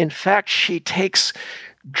 In fact, she takes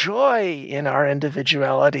joy in our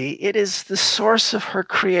individuality. It is the source of her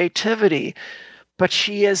creativity, but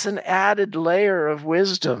she is an added layer of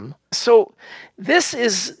wisdom. So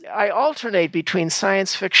I alternate between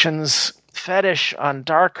science fiction's fetish on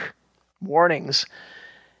dark warnings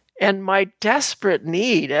and my desperate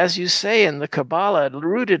need, as you say in the Kabbalah,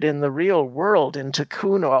 rooted in the real world, in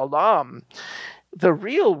Tikkun Olam. The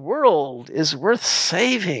real world is worth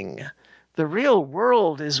saving. The real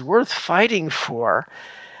world is worth fighting for.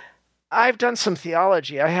 I've done some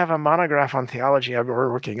theology. I have a monograph on theology I've been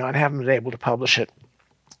working on. I haven't been able to publish it.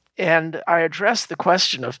 And I addressed the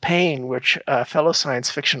question of pain, which fellow science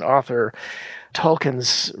fiction author,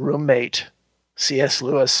 Tolkien's roommate, C.S.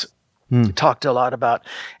 Lewis, talked a lot about.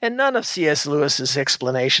 And none of C.S. Lewis's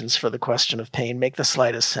explanations for the question of pain make the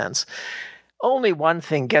slightest sense. Only one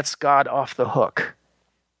thing gets God off the hook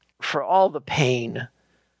for all the pain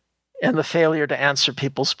and the failure to answer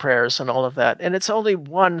people's prayers and all of that. And it's only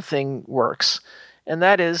one thing works, and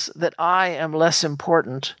that is that I am less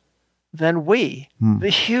important than we. The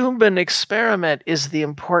human experiment is the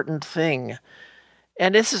important thing.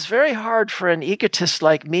 And this is very hard for an egotist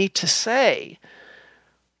like me to say,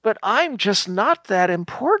 but I'm just not that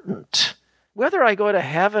important. Whether I go to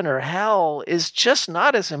heaven or hell is just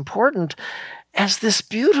not as important as this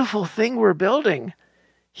beautiful thing we're building,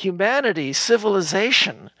 humanity,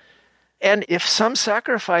 civilization. And if some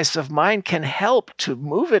sacrifice of mine can help to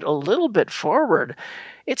move it a little bit forward,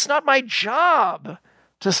 it's not my job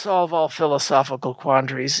to solve all philosophical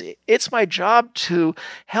quandaries. It's my job to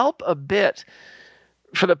help a bit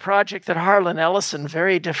for the project that Harlan Ellison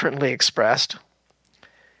very differently expressed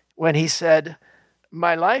when he said,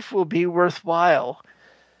 "My life will be worthwhile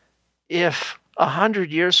if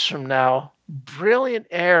 100 years from now, brilliant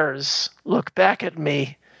heirs look back at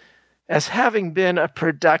me as having been a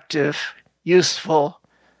productive, useful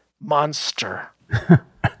monster."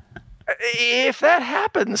 If that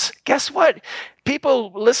happens, guess what?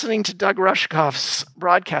 People listening to Doug Rushkoff's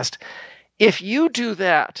broadcast, if you do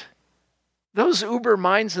that, those uber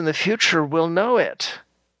minds in the future will know it.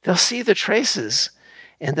 They'll see the traces,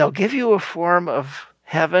 and they'll give you a form of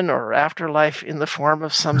heaven or afterlife in the form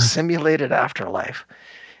of some simulated afterlife.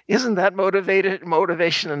 Isn't that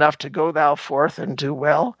motivation enough to go thou forth and do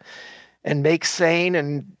well and make sane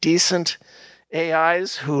and decent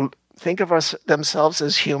AIs who think of themselves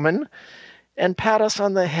as human and pat us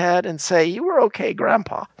on the head and say, "You were okay,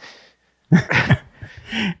 Grandpa."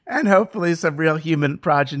 And hopefully some real human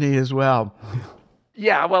progeny as well.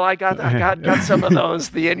 Yeah, well, I got some of those,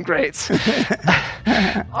 the ingrates. All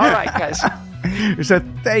right, guys. So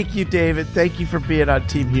thank you, David. Thank you for being on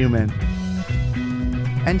Team Human.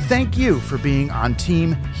 And thank you for being on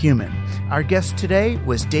Team Human. Our guest today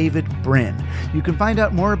was David Brin. You can find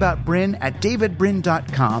out more about Brin at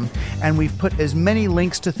davidbrin.com, and we've put as many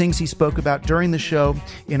links to things he spoke about during the show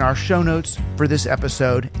in our show notes for this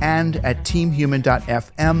episode and at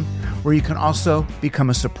teamhuman.fm, where you can also become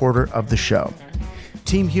a supporter of the show.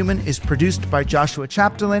 Team Human is produced by Joshua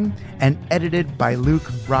Chapdelaine and edited by Luke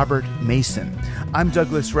Robert Mason. I'm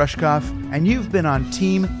Douglas Rushkoff, and you've been on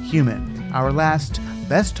Team Human, our last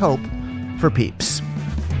best hope for peeps.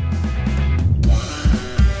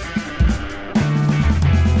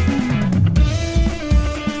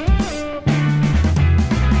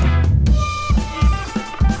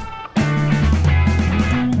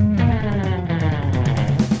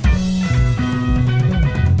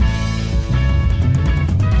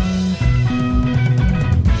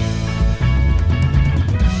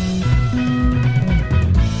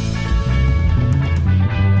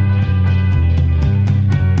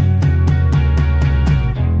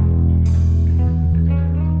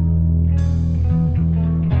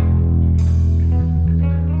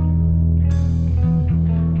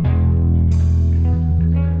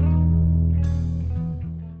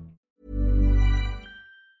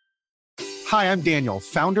 Hi, I'm Daniel,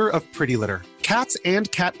 founder of Pretty Litter. Cats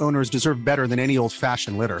and cat owners deserve better than any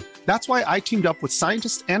old-fashioned litter. That's why I teamed up with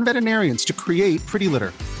scientists and veterinarians to create Pretty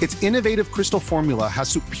Litter. Its innovative crystal formula has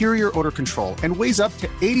superior odor control and weighs up to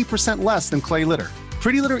 80% less than clay litter.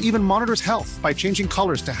 Pretty Litter even monitors health by changing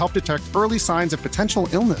colors to help detect early signs of potential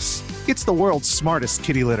illness. It's the world's smartest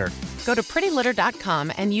kitty litter. Go to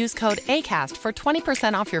prettylitter.com and use code ACAST for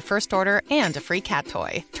 20% off your first order and a free cat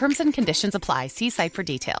toy. Terms and conditions apply. See site for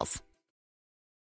details.